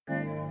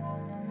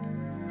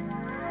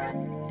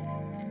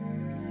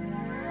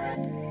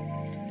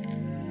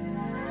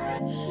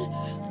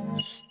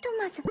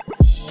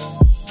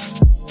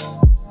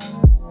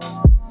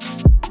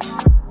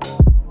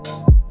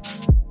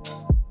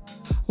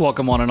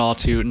Welcome one and all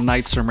to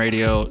Nightstrom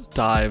Radio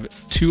Dive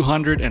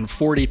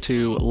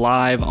 242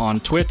 live on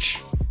Twitch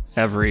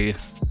every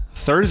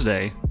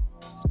Thursday,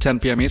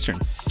 10 p.m. Eastern.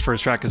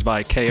 First track is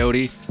by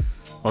Coyote.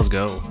 Let's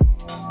go.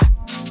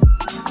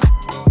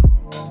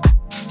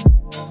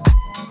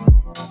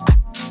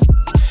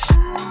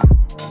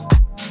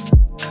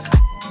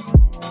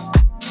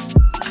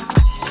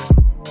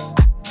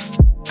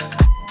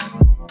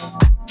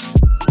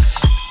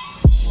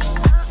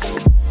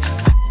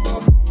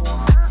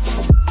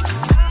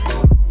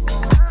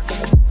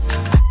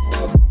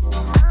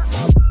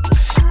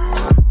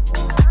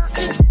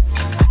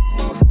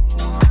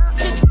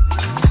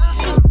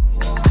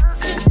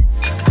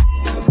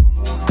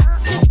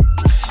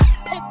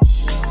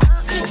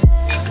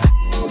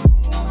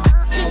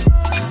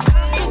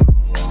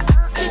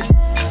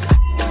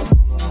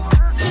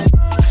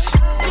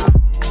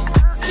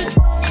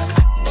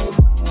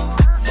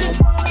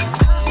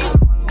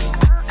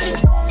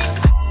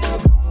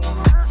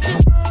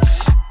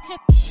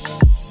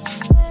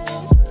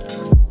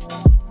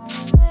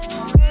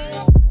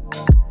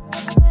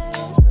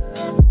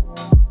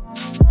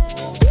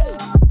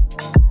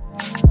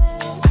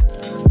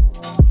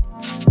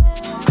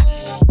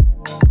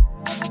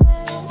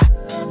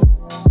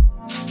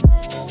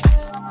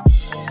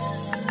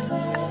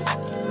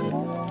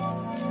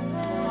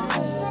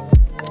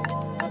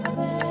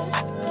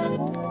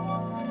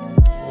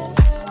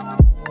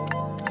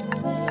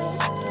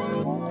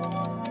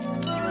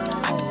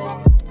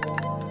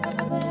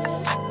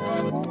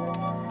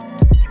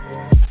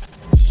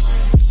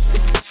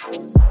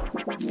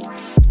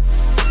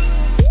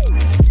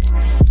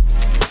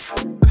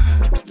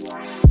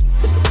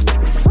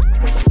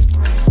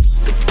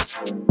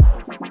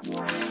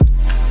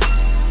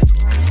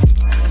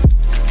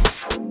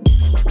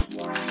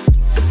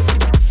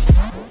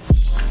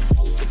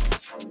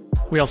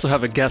 We also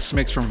have a guest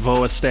mix from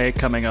Voa Stay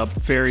coming up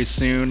very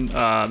soon.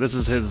 This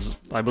is his,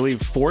 I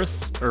believe,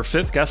 fourth or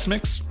fifth guest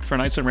mix for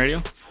Nightstrom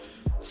Radio.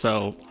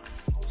 So,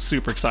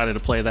 super excited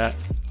to play that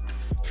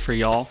for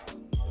y'all.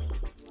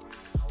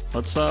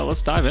 Let's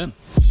dive in.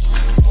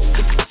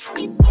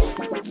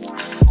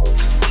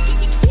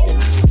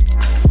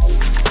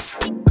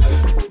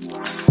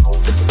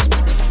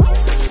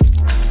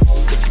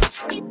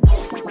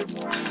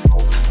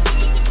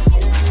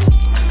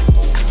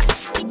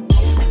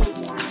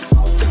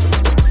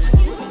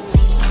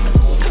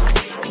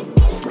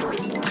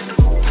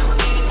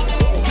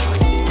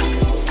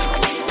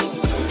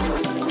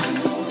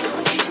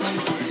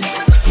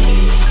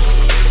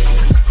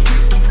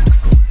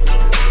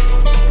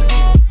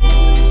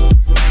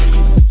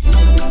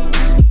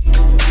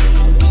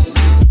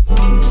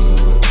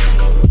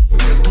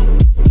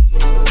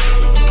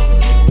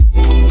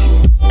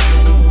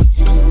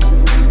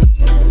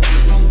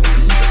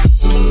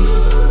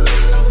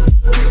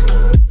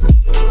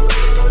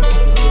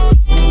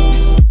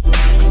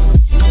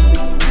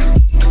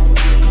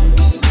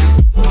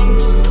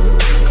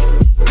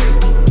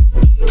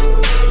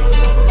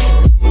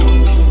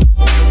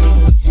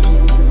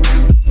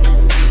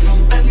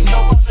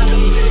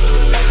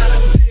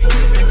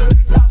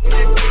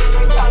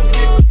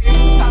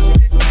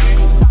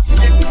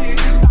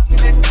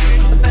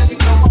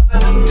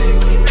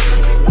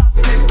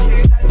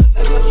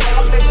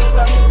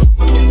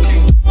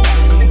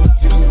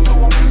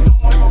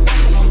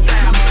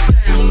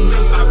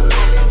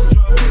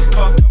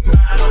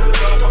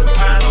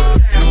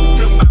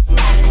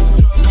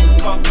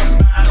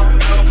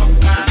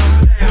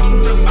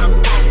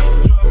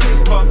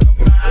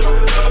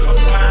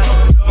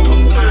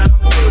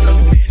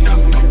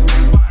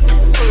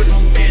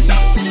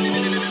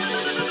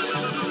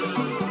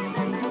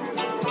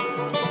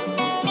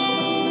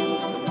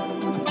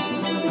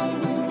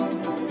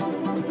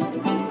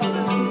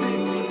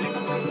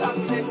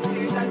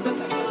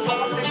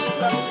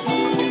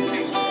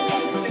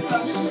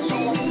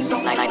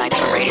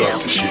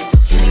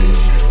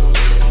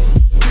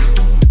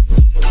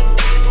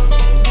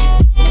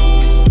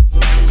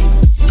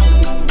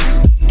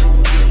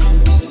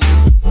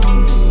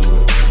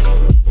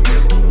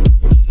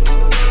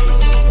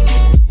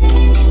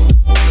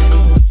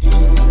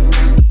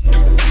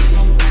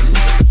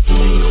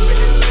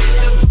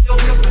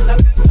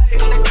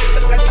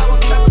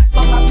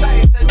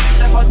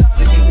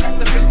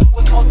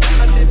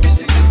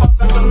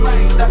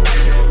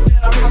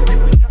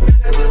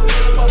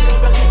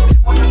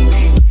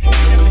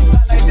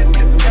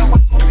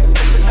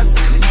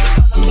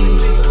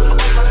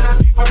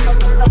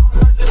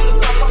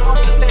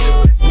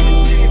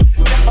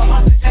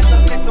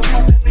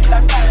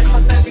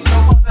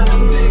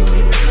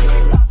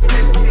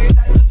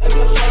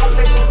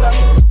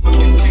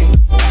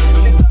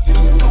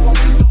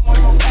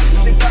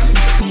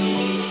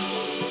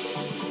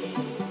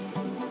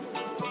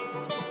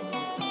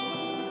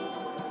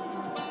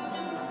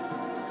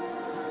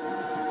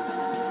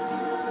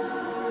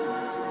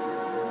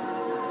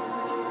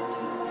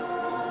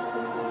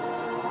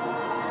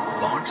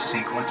 Launch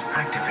sequence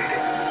activated.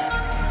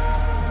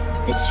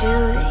 The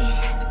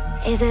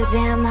truth is a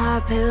damn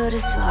hard pill to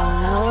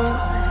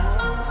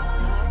swallow.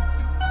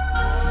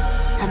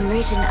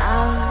 reaching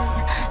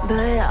out,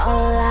 but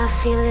all I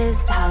feel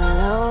is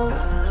hollow.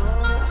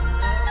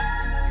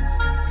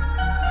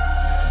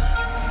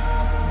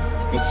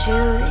 The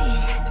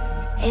truth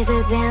is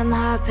a damn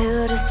hard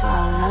pill to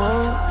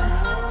swallow.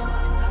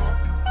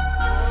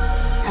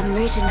 I'm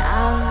reaching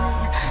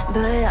out,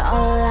 but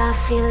all I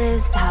feel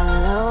is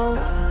hollow.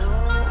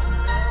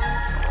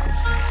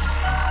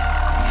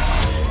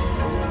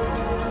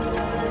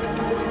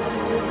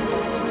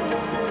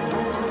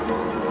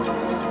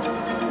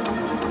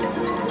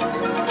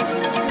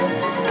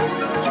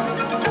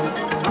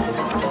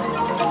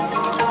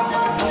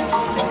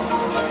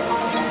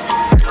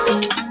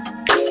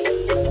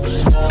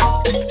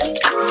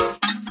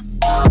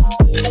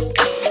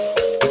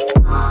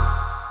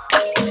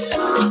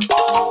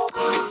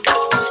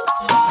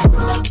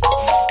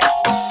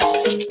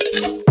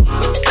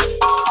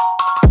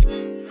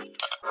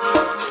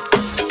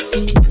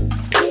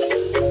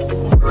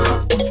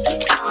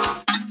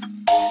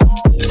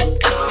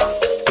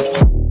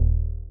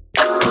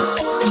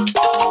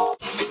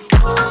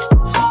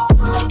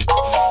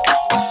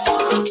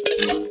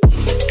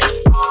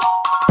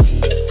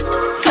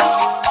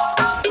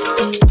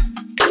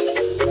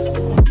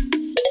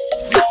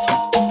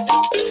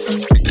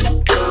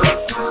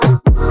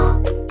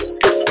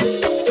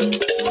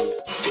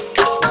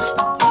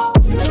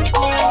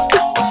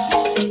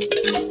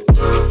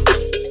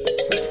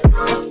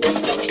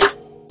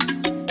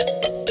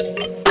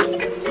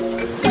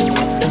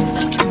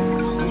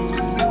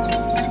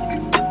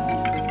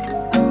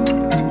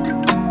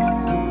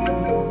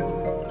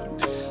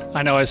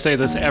 I know I say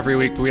this every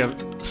week, but we have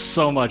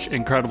so much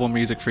incredible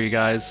music for you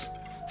guys.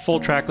 Full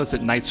track list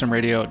at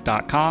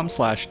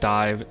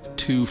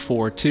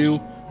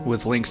nightstormradio.com/dive242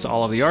 with links to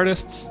all of the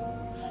artists.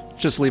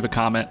 Just leave a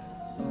comment.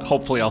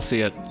 Hopefully I'll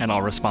see it and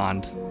I'll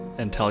respond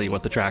and tell you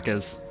what the track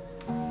is.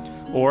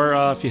 Or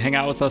if you hang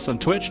out with us on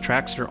Twitch,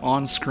 tracks are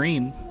on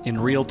screen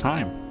in real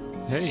time.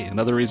 Hey,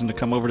 another reason to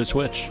come over to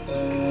Twitch.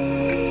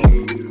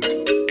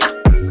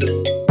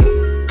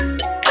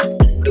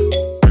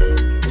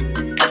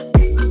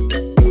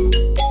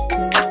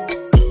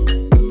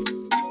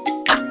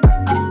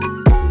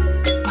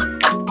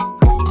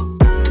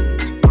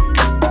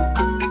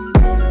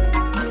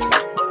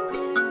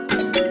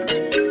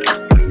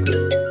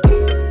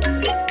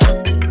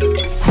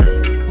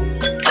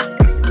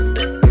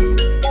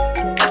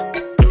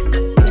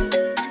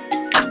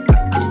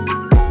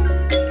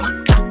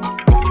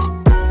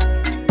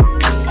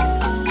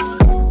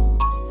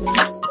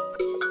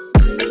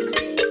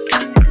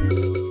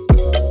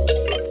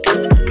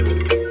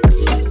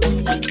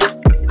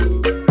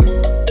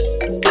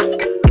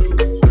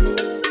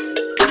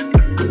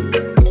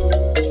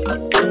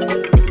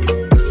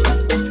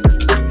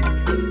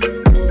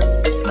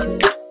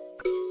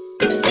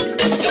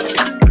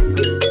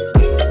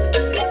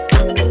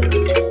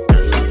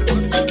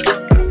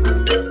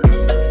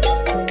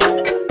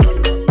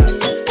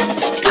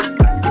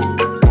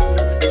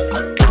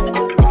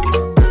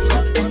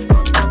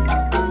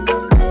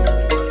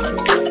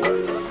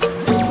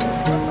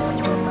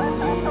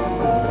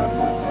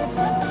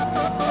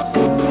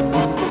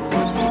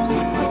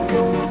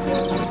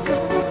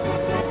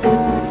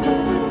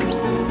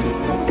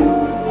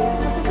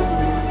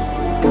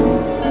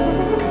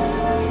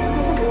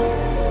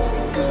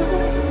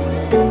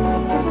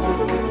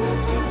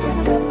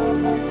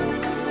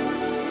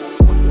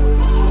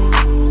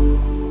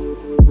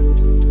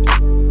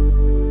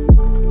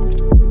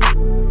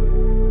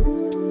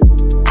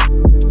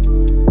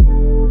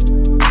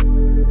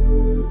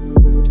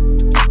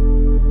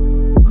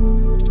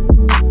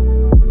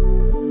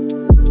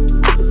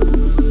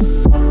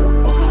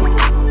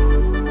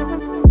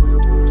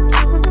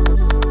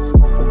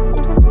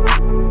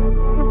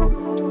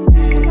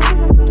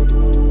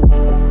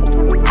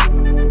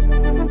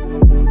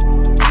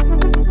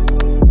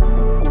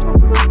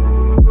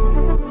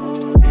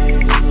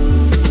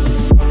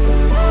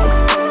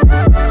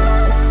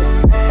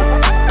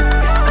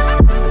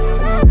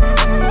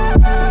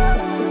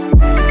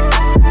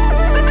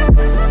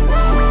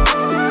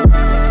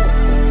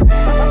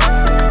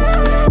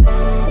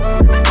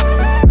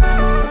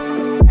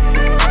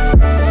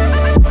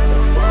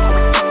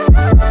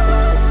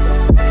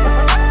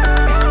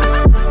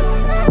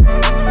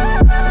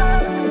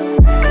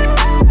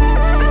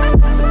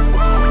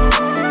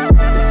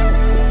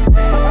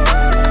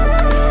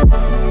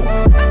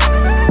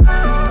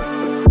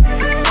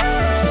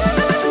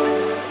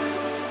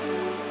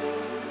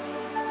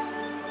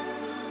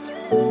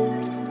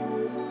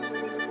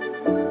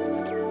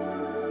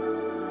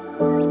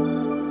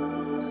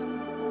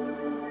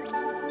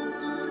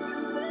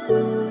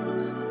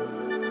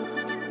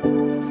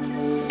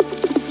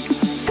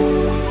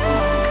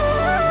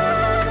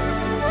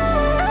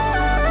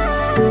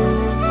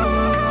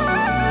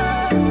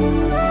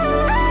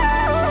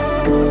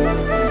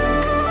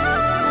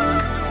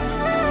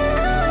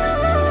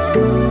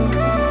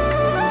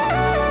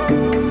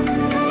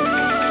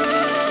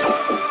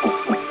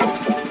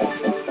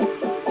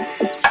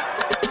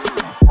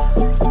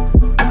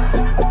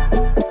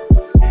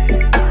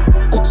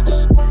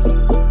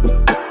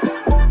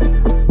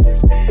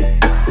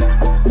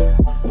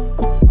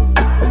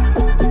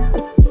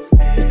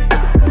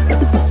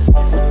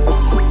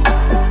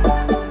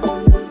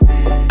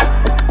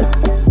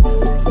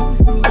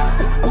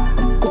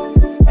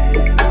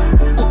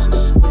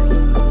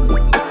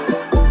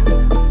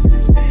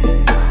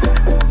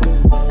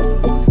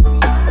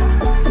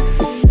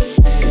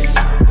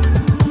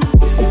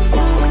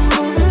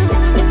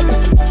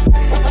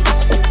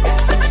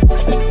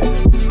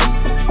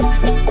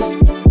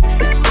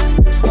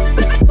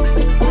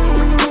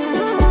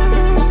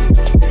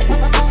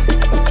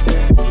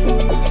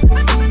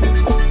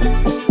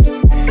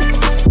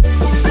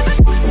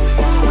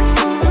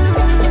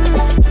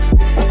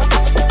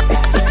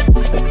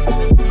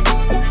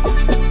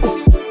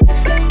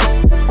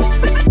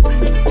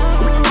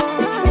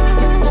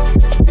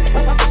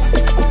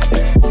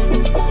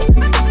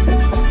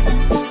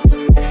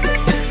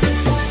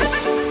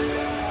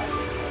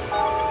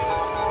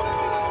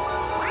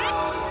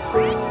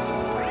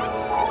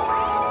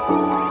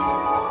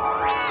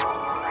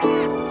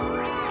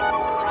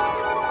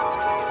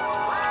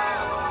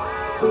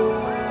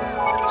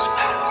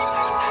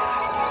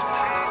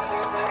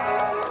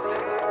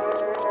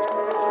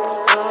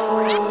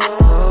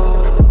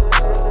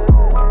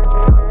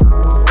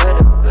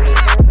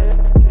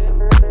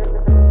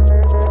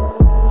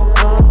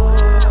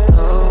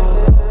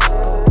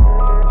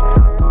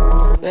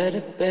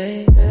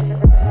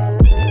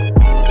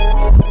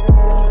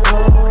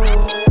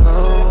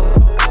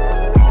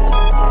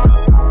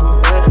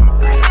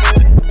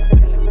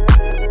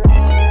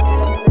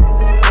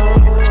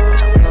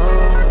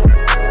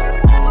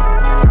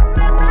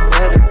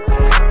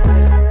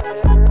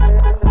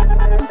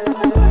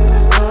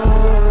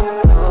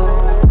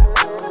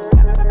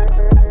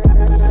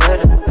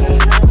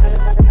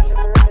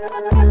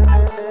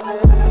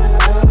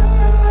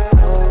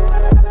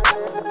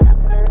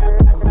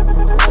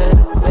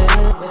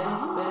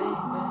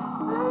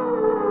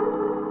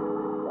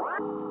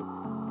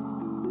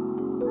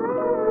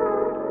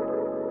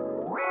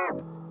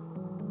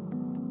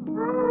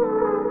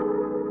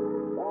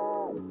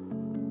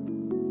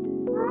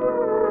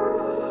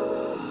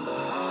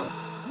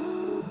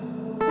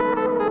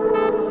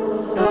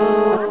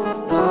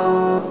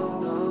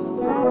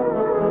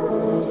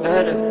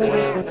 You're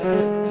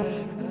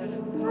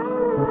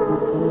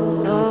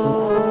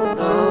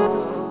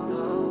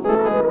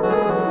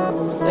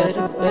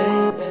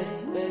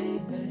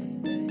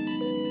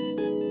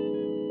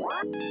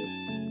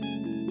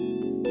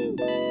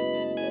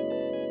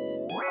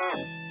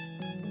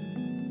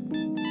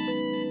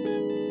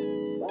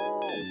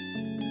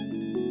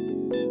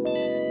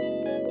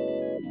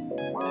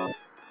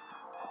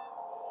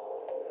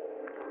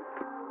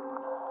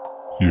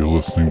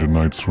listening to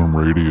Nightstorm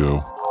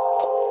Radio.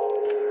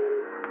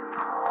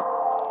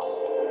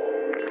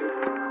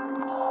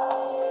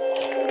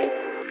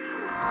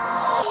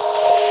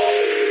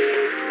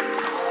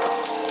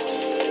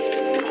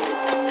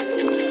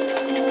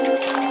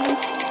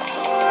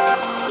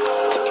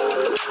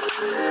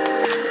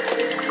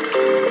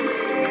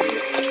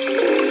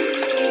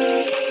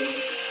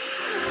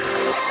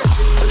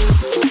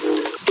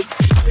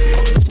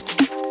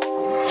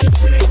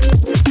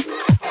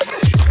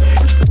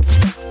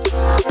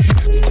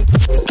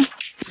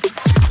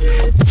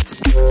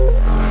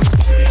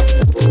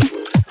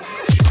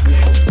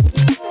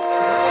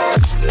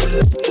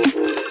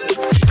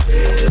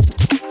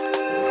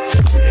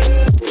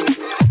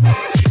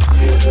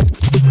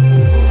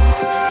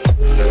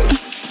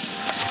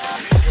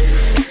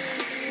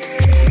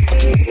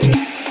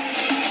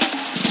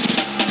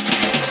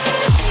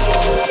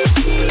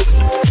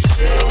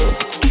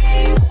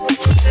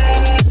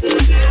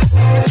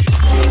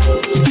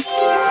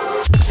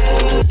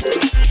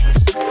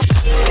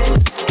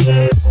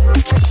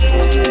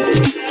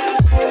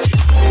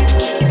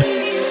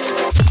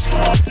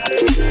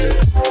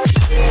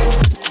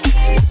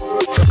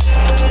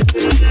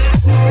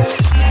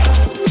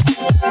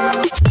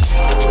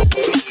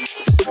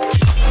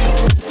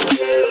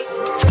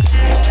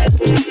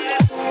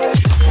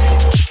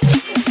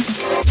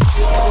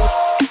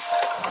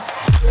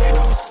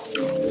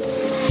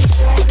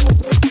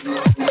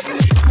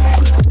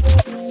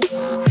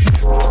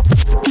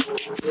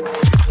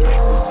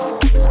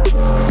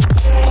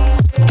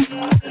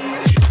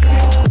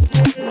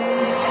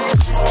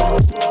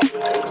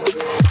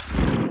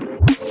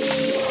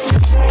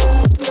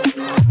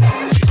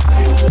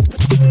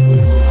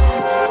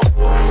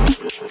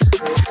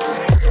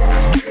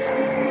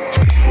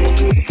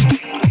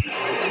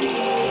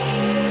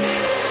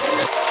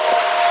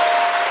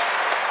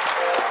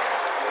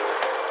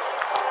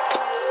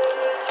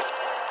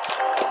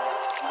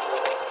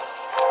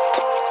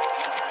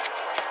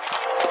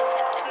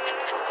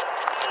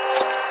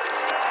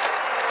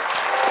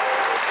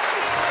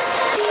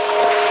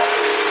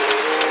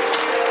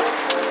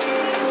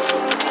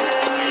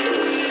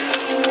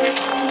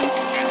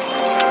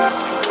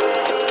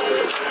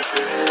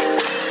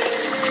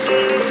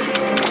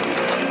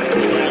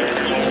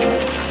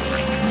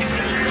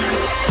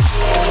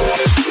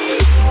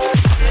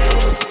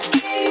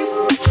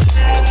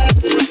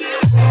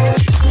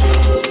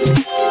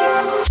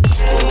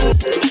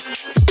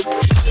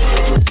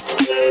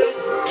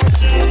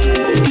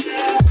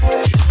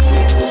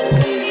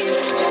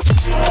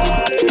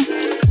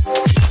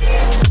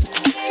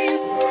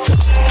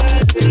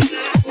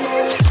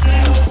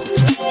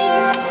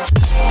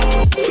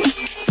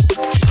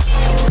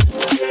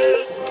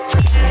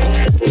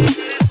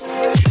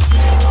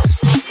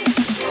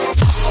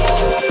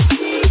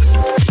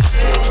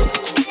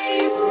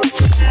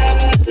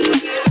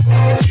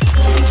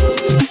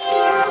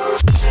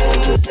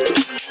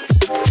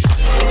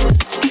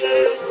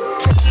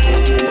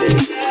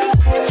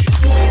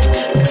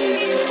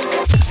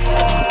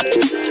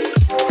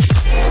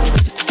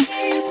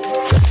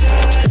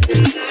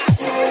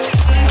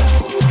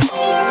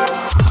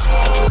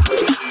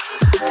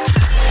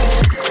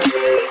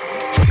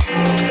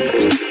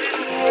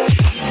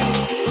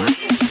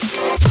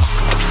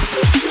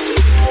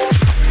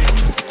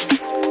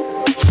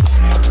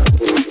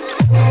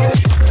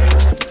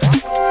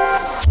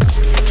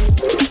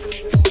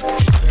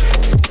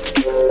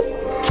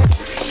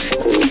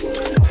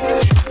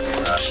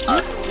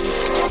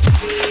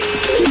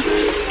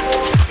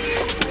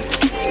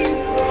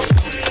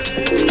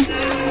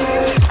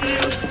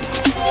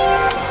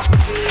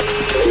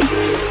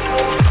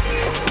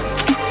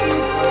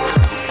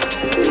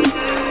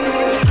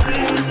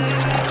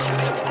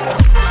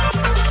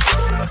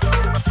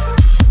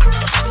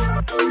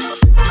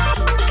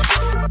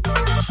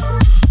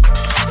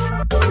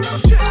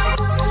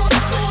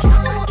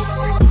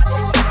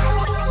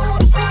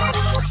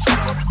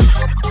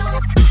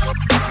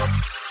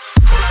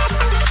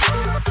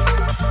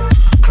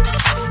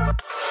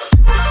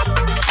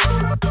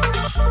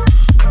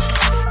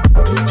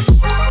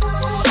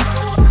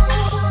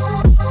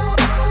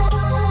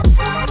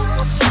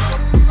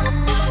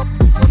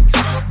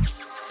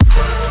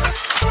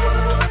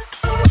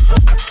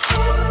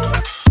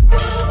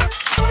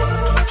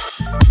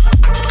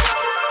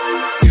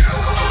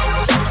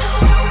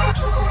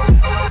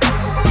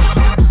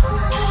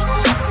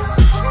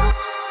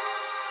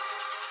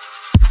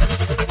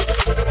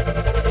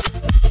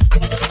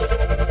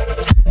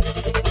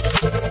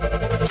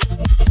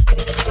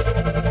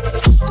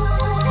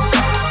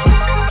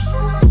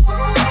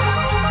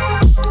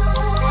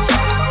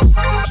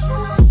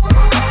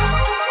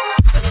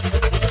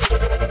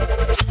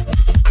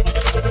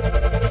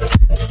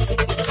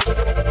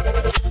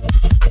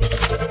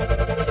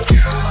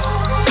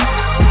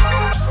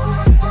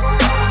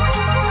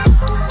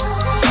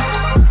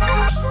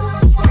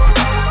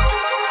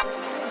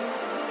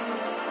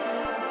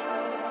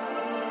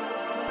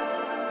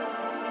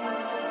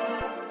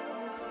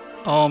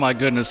 my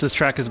goodness. This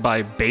track is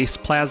by Bass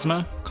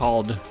Plasma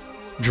called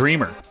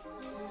Dreamer.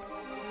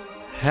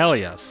 Hell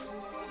yes.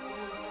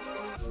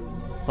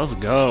 Let's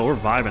go. We're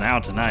vibing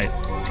out tonight.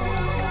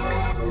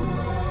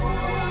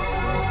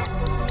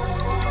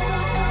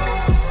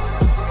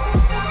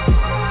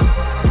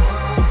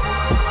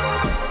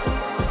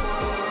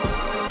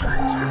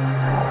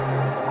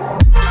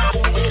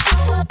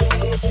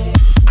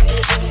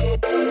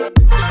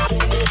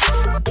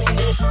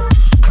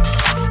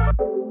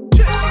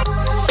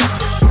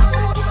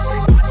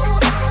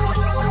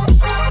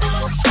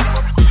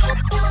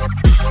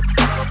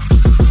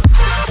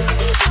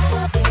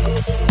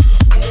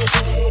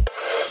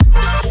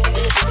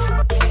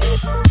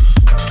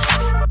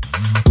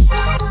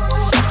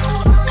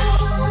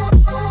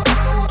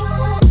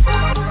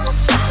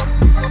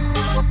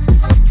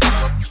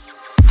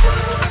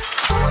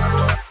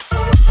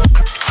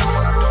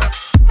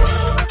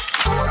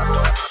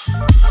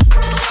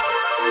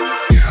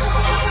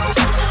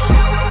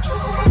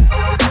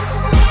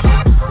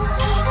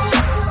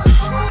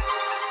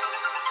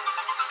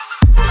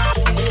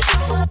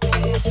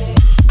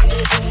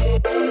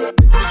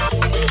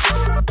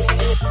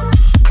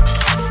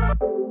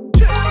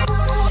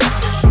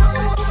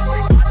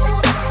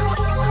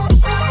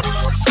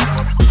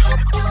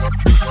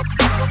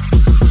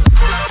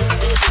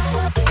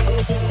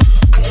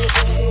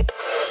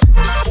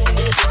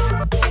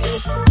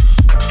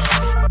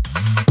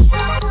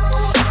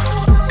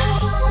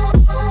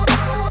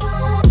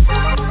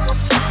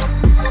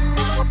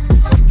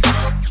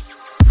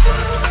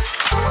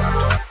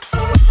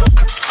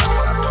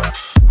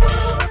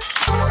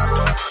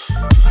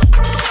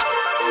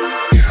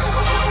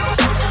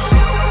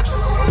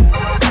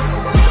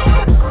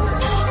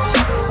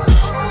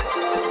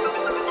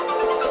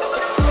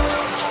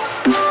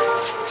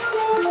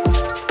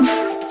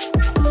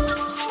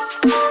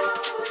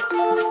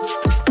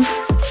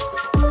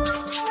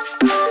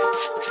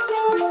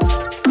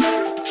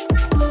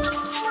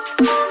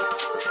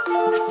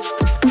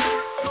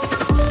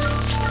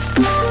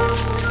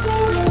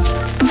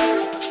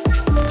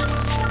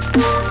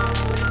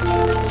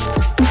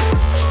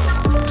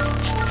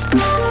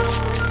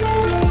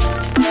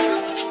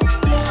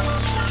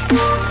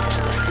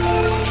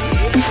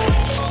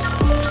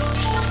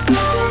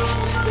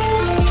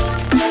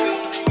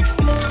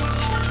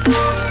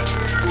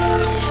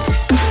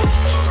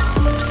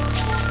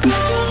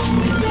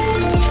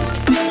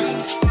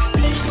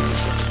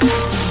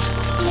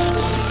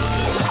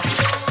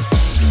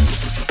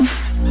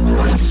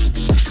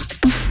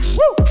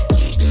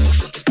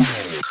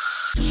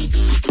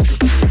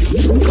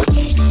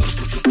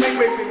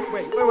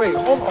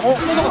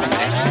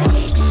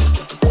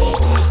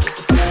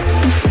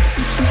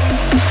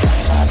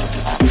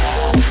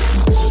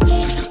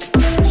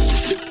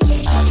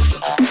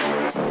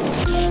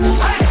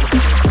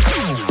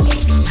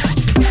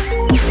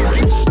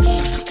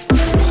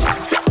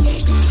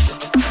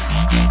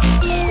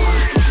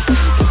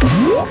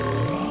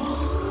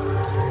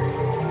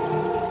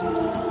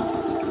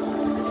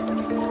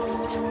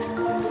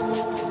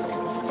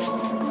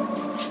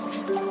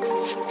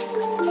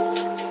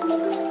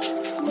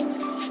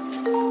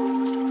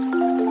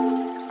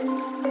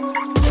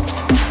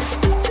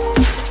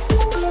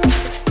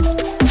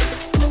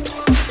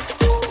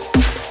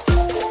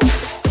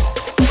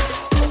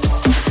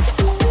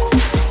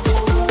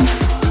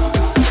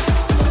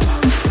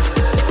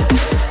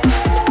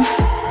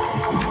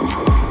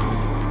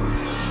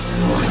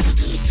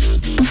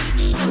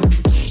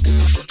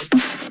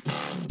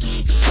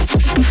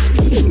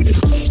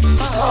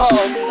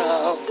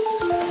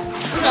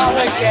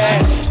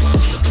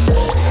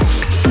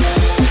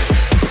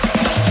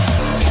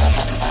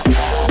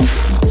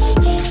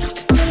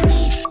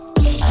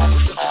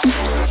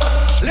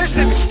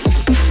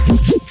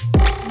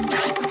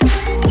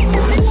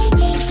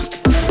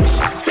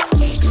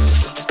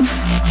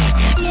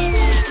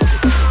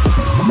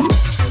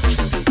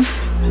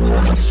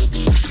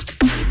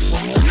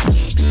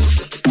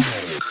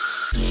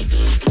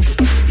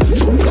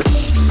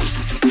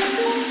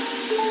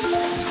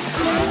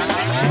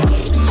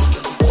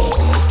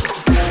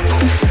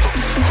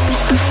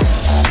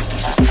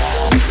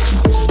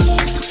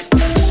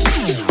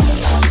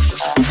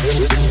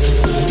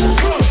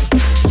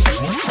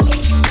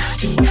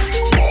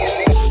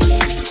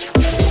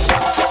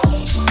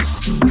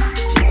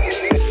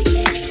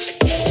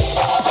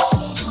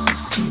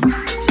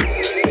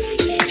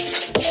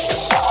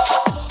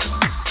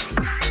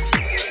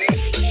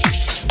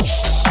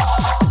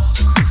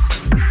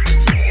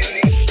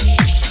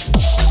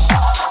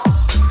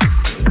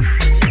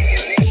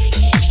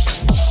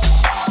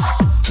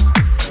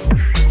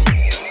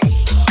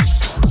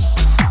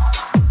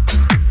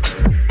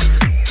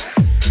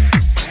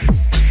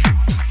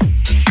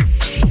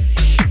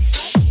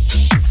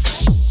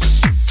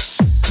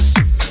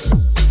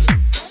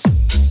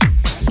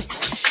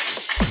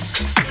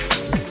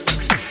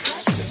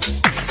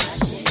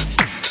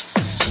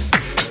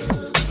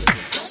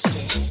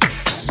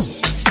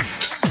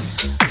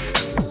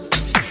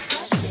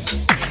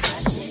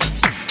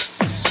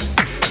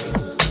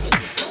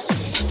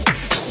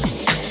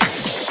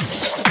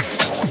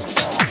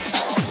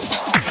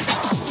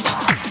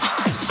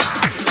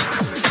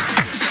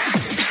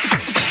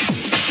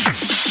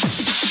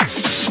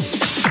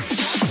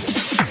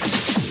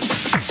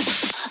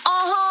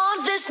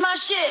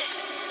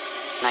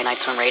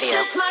 Nights from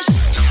Radio.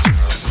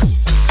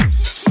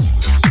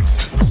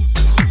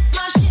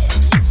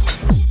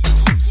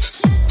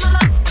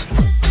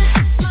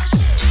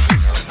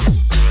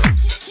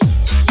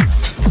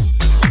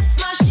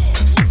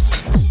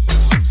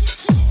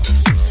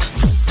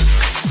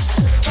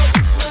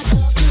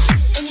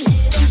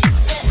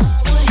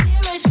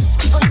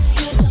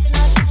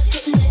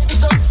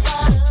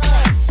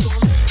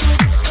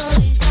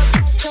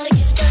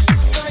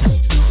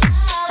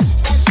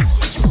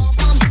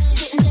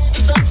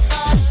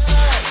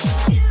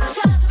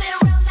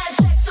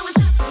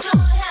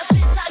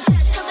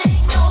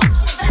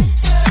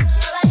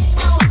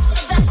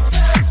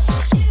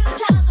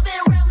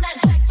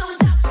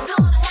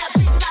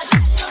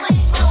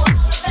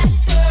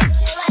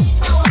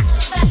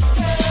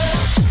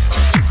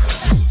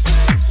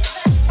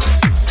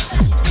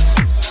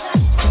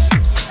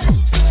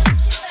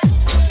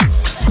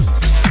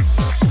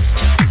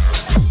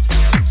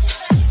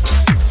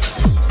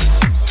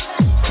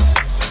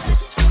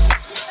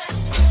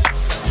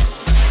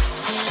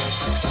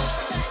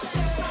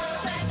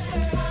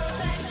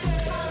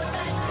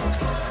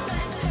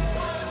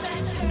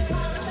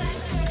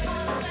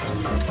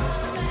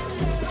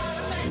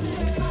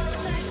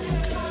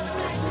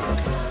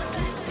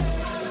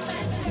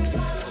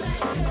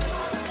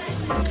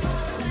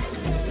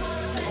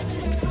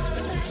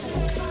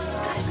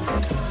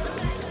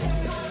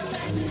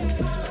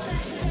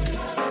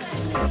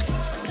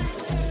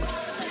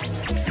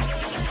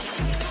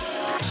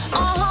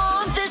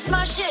 This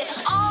my shit.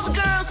 All the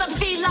girls stop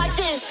feet like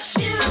this.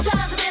 Few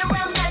times I've been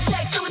around that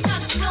track, so it's not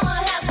just gonna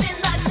happen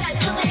like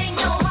that. 'Cause there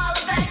ain't no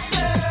holler back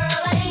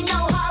girl. There ain't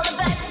no holler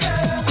back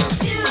girl.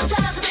 Few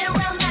times I've been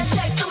around that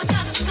track, so it's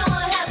not just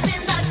gonna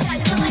happen like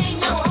that. 'Cause there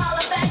ain't no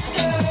holler back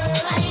girl.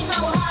 There ain't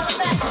no holler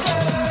back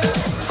girl.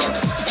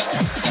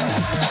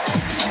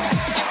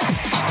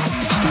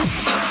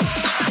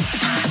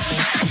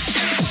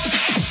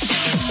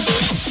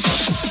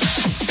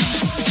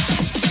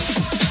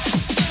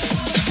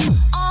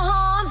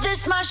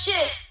 This my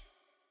shit.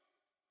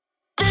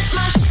 This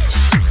my shit.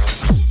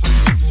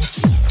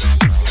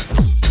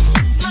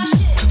 This my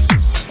shit.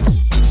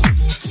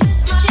 This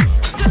my shit.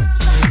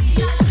 Girls are free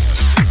like this.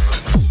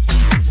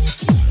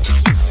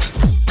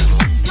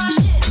 This my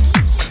shit.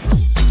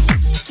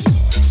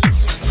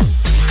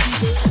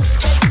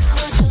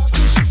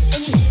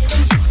 And you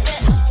didn't think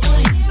that I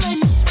would hear it.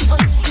 People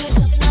think you're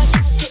talking like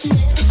that, getting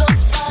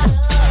everybody fired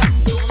up.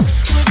 So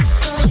I'm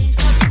gonna leave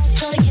my back,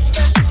 gonna get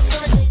that, I'm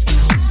gonna take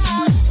you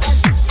out.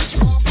 That's right, what you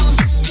want, mom's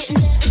getting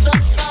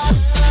everybody fired up.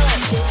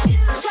 Few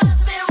times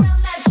I've been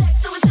around that track,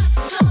 so it's not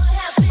just gonna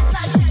happen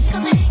like that.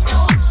 'Cause there ain't no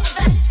holler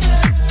back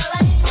girl,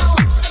 there ain't no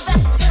holler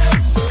back girl.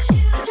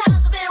 Few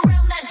times I've been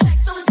around that track,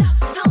 so it's not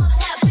just gonna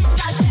happen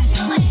like that.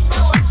 'Cause there ain't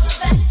no holler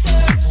back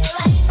girl, there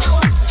ain't no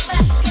holler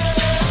back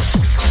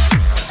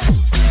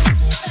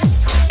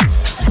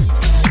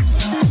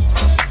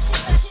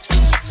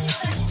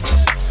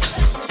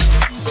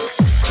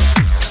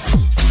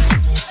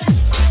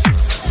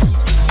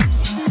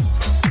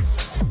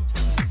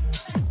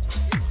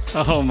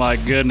Oh my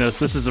goodness,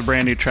 this is a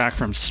brand new track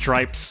from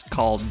Stripes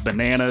called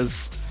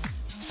Bananas.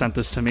 Sent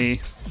this to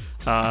me.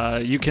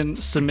 You can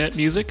submit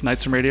music,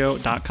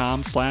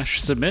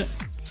 nightsfromradio.com/submit.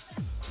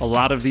 A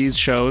lot of these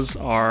shows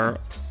are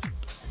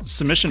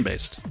submission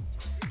based.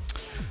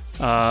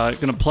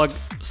 Gonna plug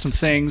some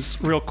things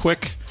real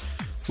quick.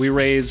 We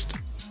raised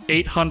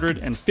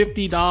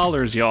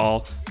 $850,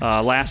 y'all,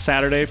 last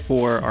Saturday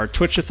for our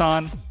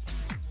Twitchathon,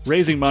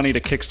 raising money to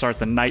kickstart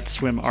the Night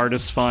Swim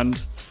Artists Fund.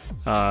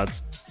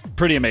 It's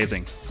pretty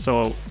amazing.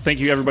 So thank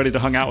you everybody that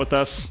hung out with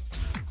us,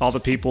 all the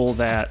people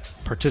that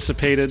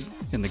participated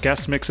in the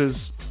guest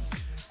mixes.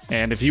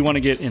 And if you want to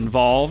get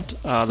involved,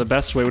 the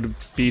best way would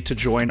be to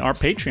join our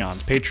Patreon,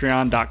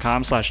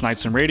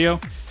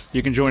 patreon.com/nightsfromradio.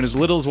 You can join as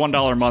little as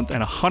 $1 a month,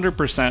 and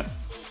 100%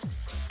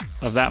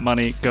 of that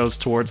money goes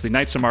towards the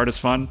Night Swim Artists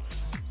Fund,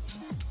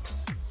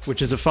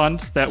 which is a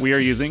fund that we are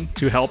using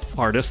to help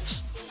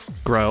artists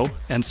grow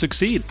and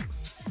succeed.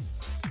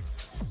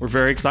 We're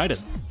very excited.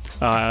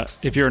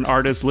 If you're an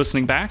artist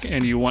listening back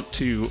and you want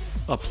to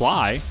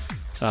apply,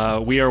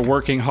 we are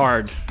working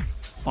hard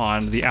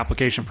on the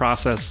application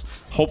process.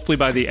 Hopefully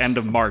by the end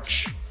of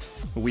March,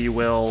 we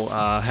will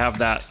have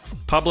that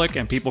public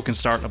and people can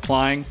start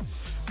applying.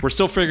 We're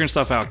still figuring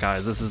stuff out,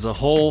 guys. This is a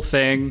whole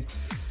thing,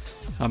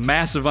 a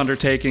massive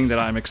undertaking that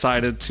I'm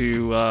excited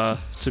to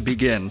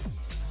begin.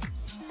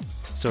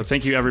 So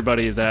thank you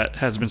everybody that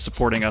has been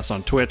supporting us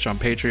on Twitch, on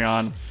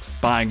Patreon,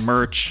 buying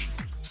merch.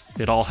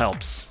 It all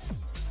helps.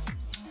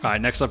 All right,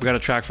 next up, we got a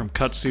track from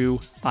Kutsu,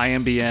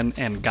 IMBN,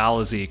 and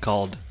Galazi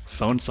called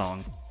Phone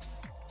Song.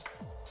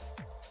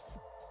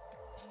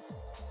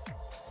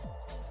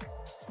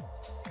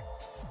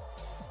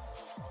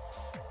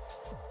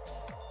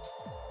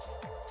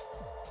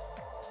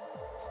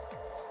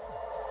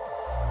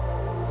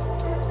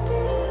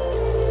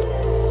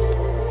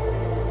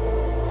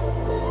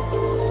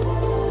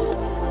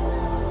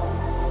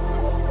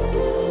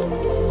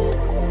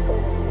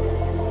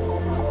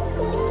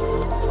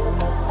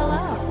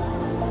 Hello.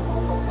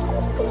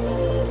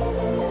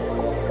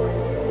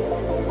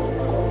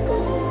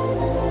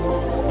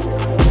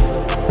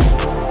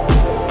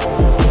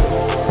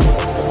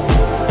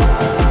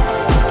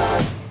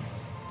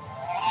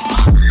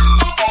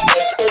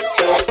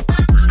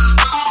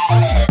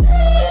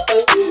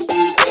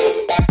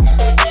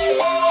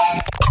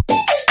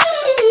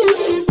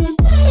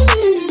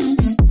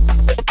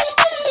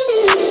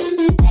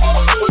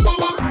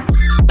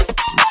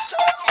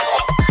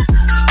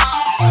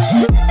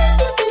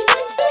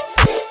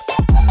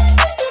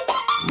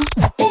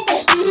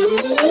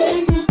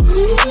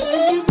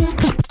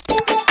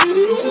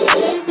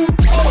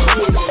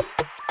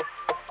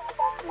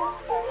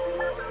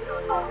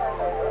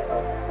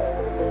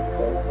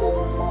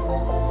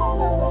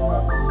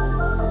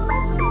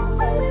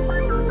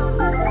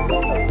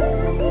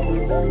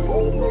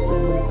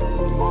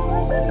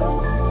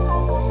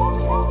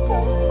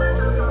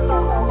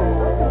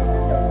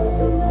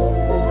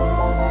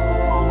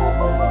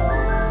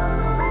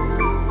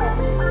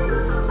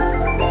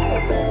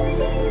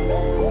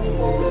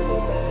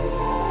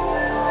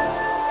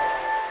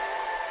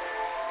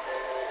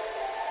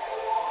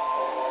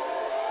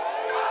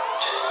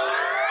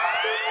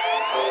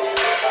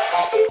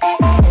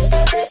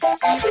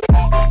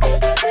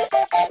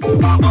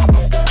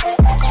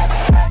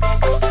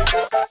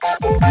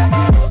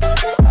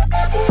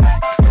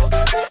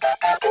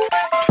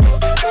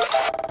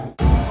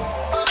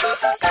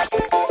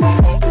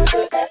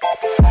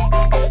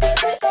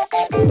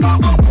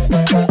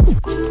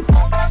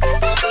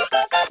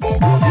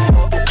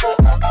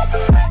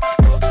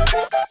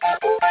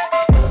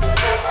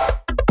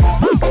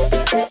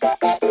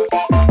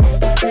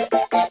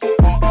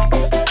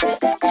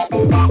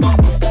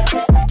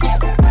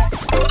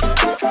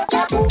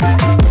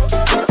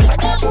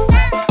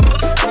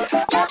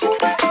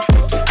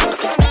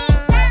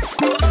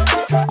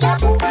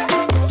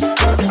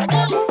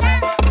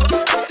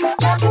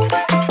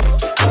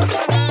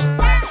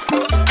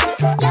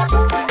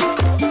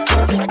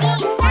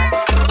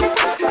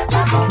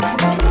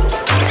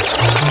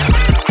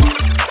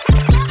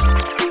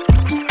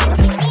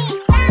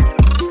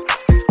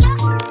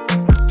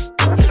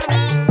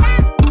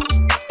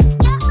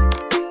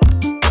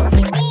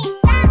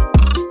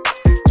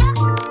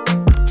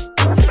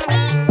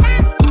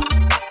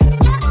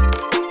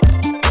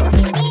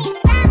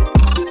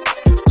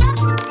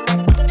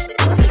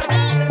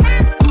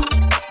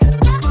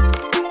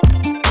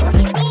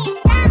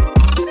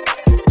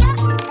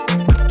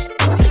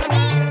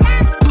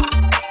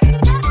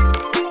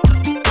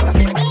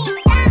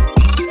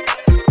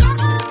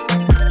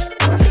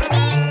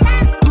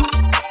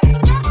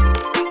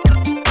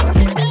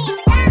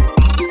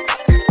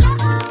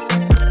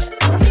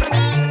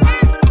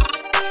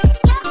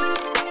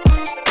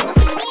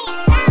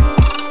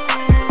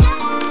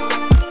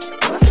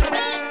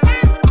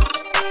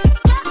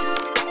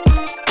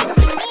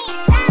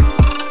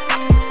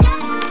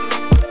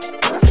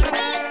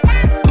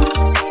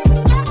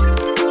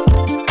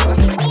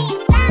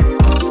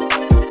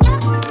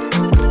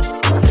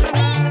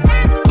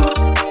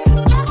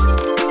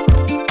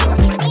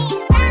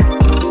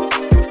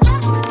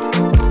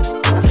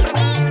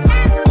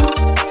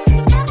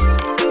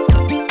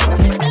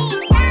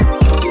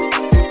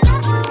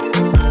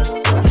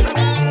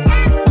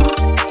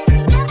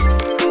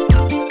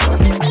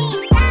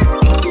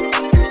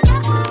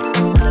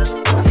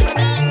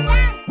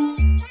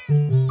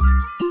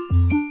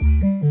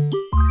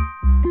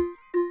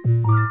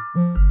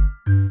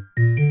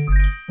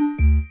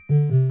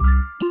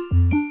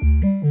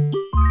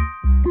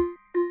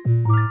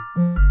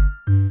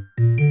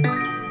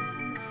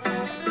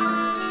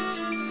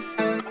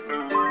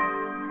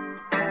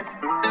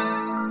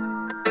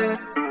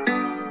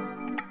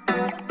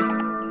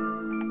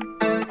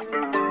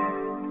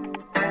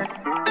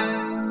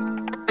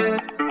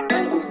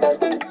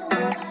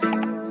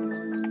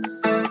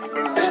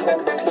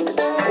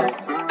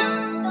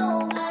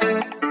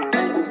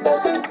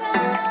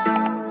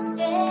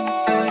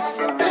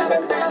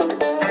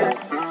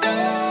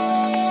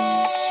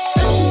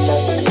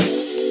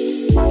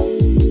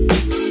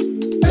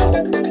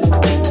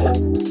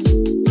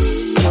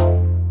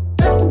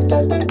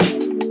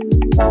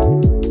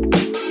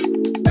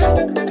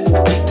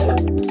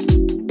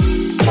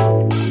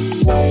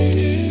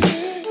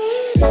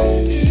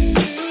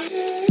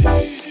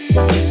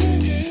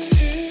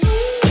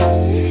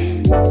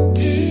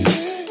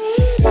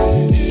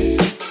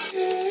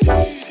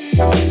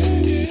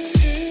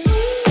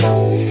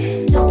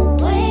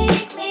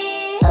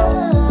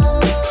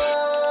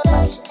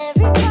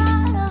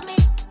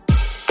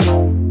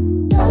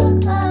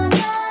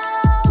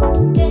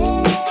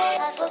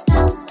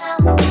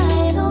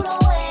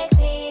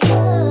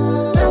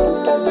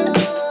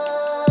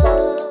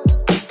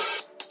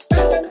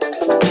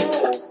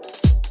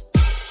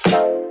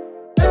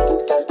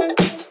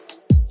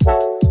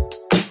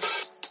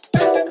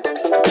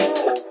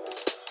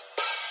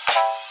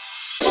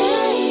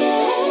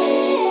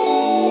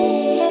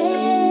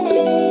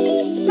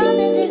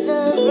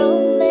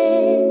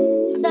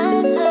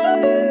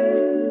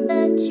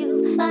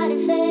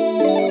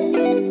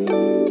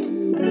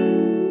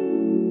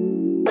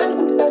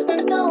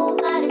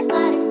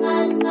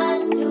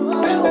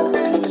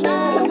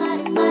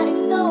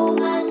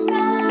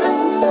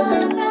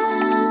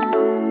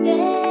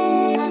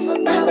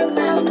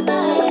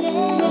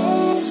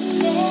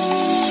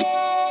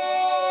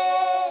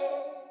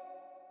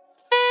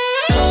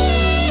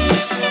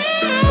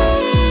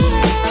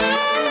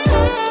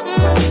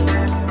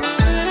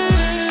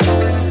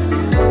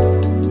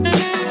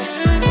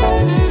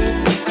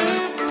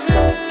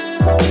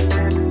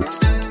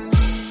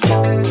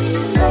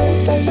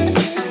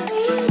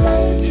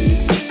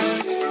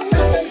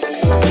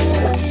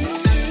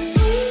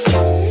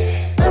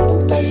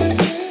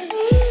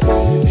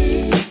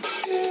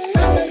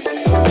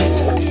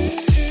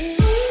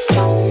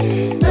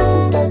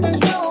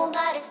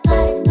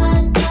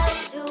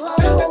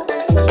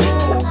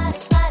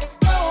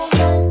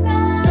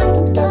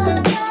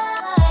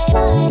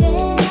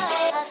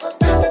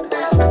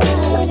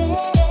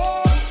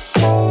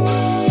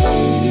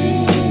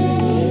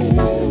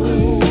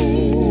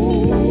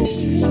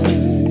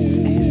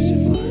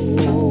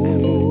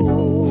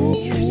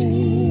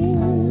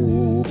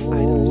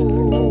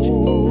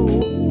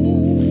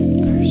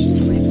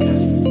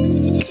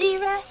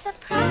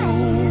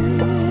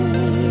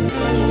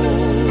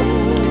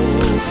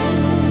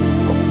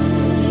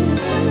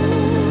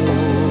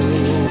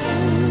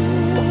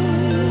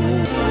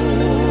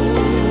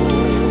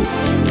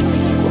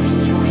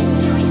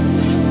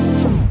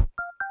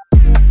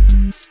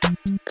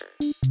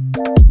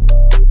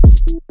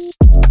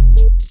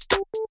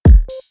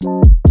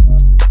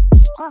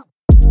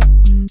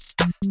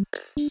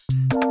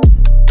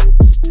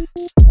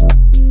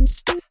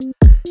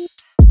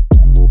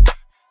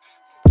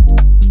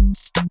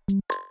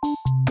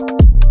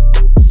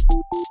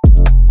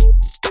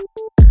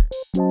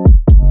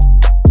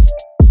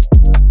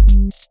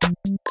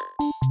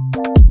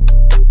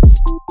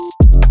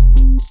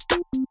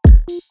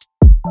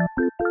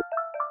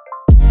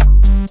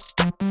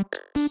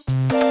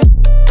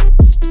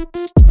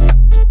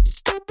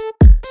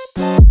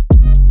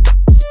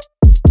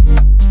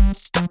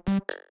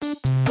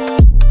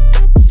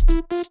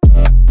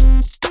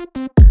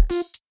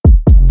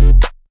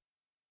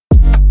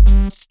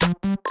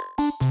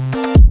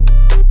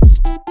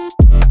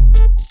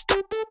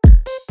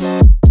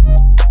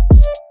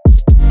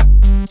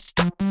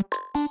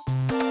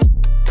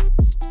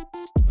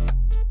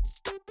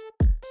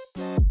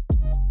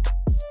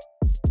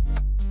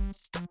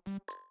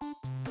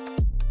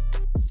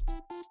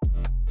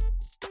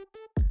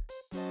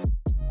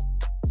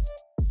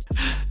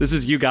 This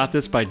is You Got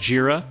This by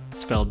Jira,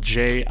 spelled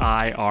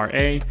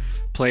Jira,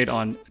 played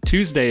on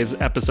Tuesday's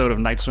episode of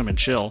Night Swim and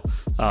Chill.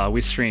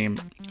 We stream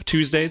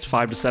Tuesdays,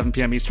 5 to 7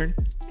 p.m. Eastern,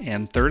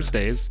 and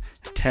Thursdays,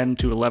 10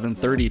 to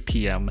 11:30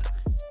 p.m.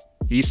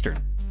 Eastern.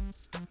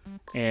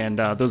 And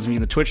those of you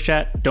in the Twitch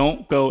chat,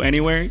 don't go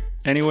anywhere,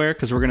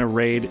 because we're going to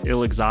raid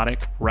Ill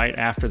Exotic right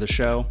after the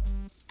show.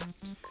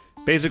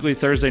 Basically,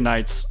 Thursday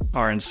nights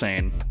are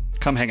insane.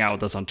 Come hang out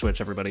with us on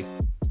Twitch, everybody.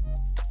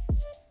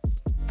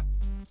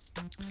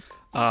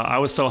 I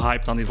was so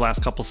hyped on these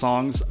last couple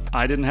songs,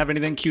 I didn't have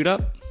anything queued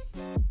up.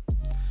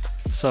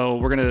 So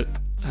we're going to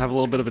have a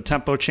little bit of a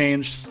tempo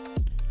change.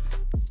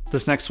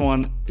 This next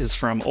one is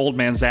from Old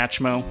Man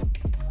Zachmo,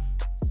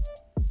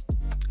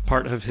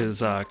 part of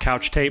his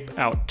couch tape,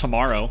 out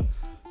tomorrow.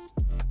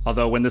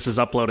 Although when this is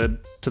uploaded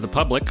to the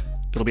public,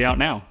 it'll be out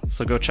now.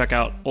 So go check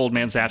out Old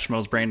Man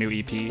Zachmo's brand new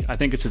EP. I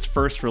think it's his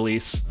first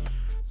release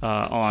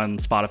on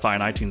Spotify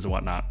and iTunes and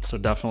whatnot. So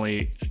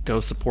definitely go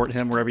support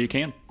him wherever you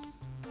can.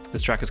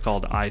 This track is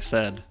called I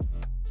Said.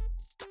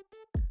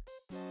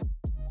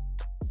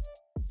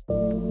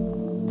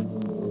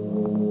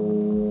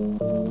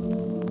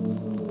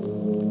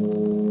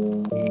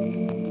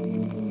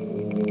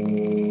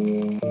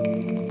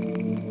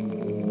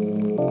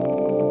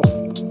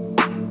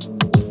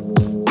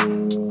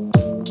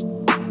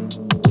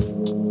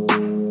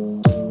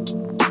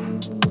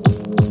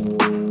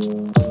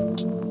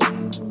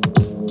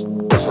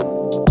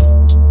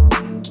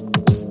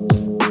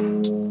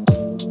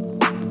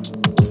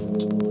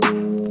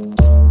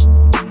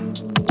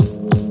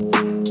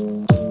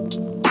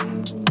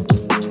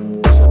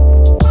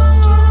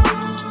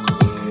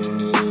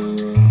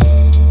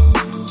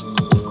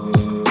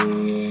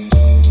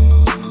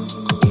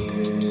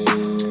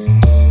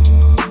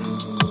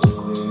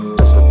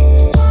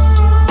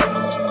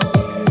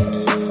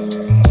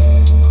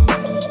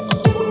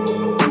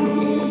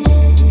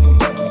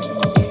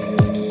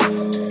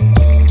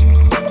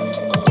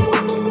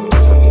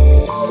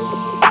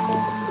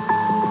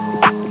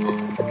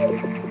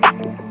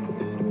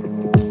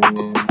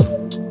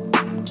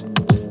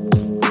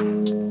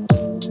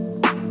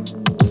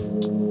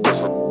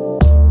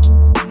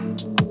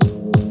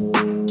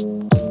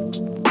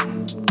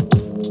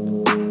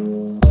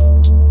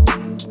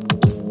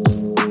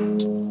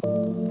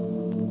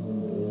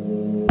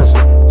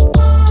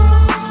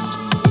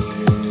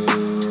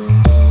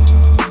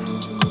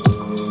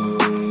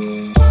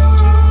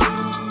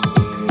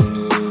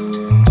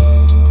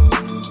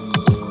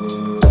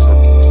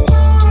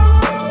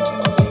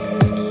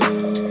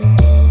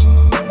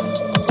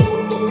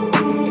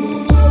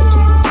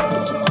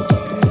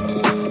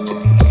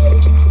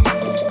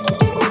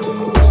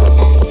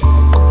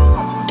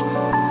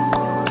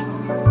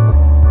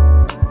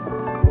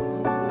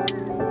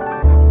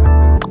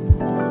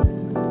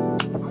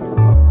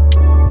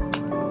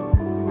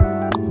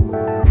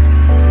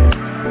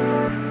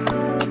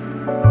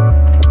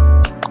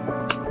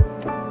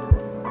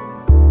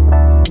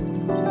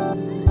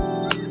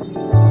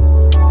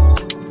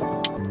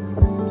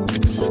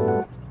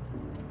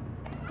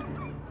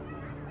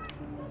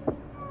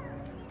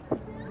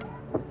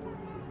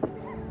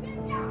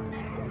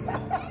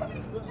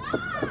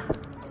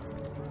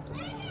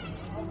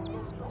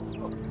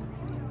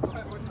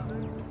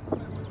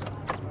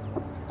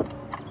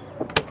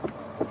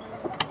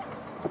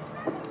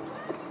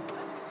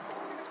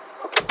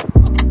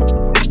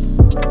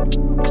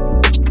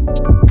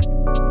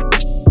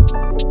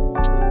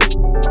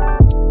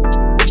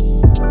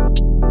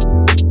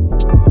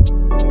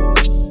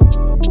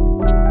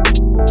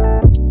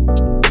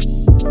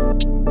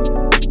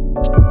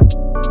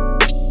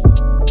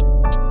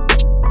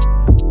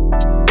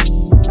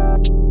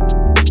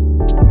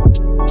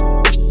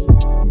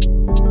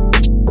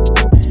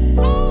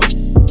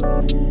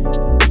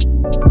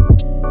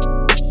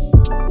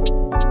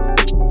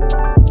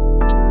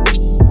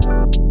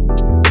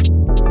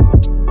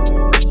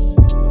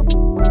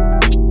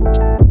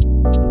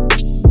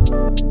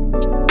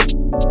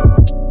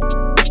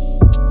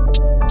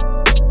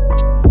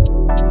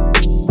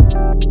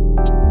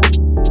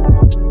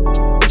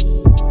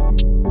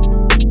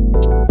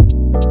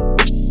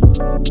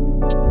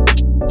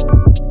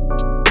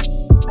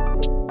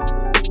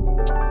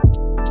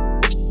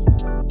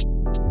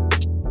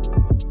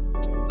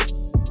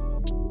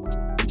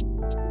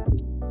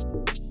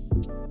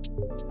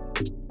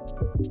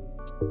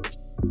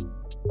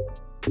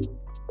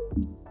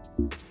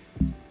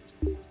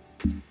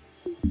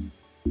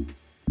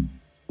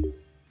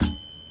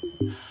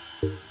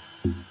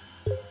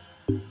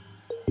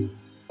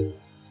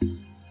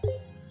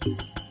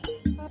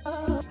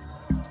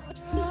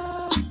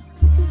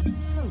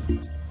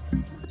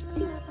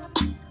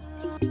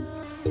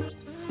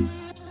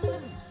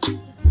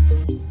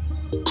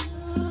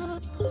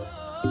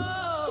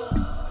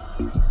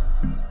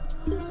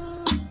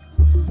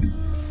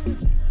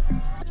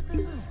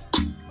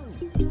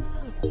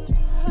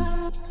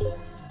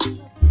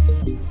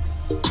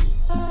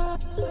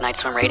 Night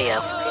Swim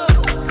Radio.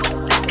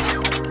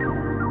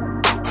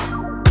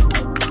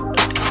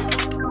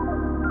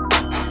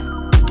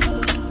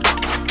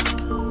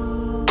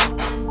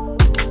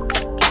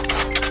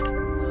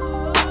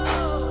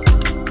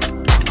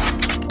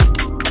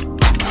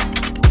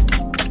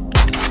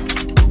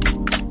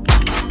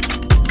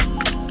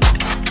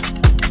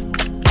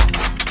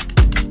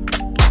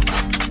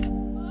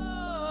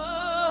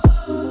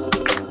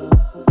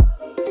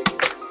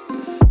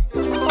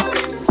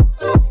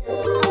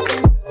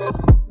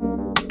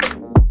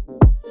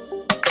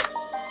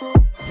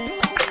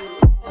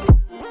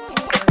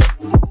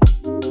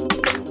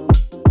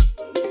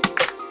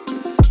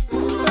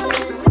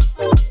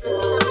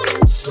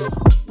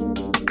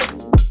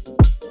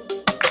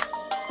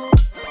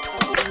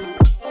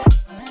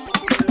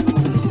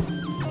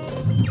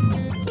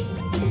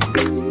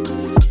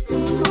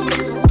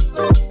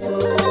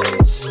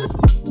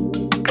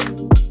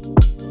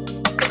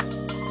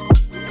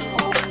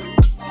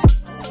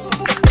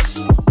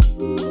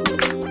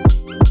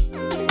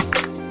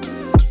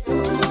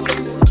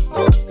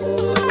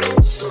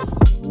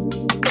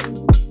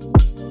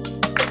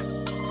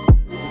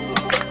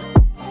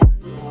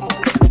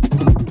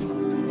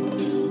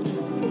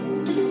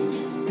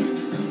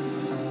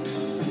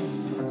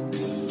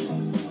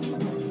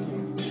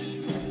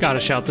 Gotta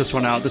shout this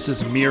one out. This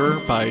is Mirror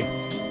by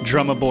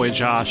Drumma Boy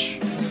Josh.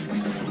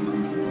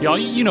 Y'all,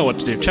 you know what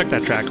to do. Check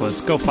that track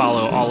list. Go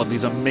follow all of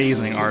these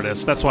amazing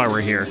artists. That's why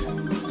we're here.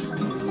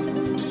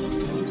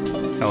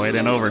 Oh, it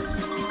ain't over.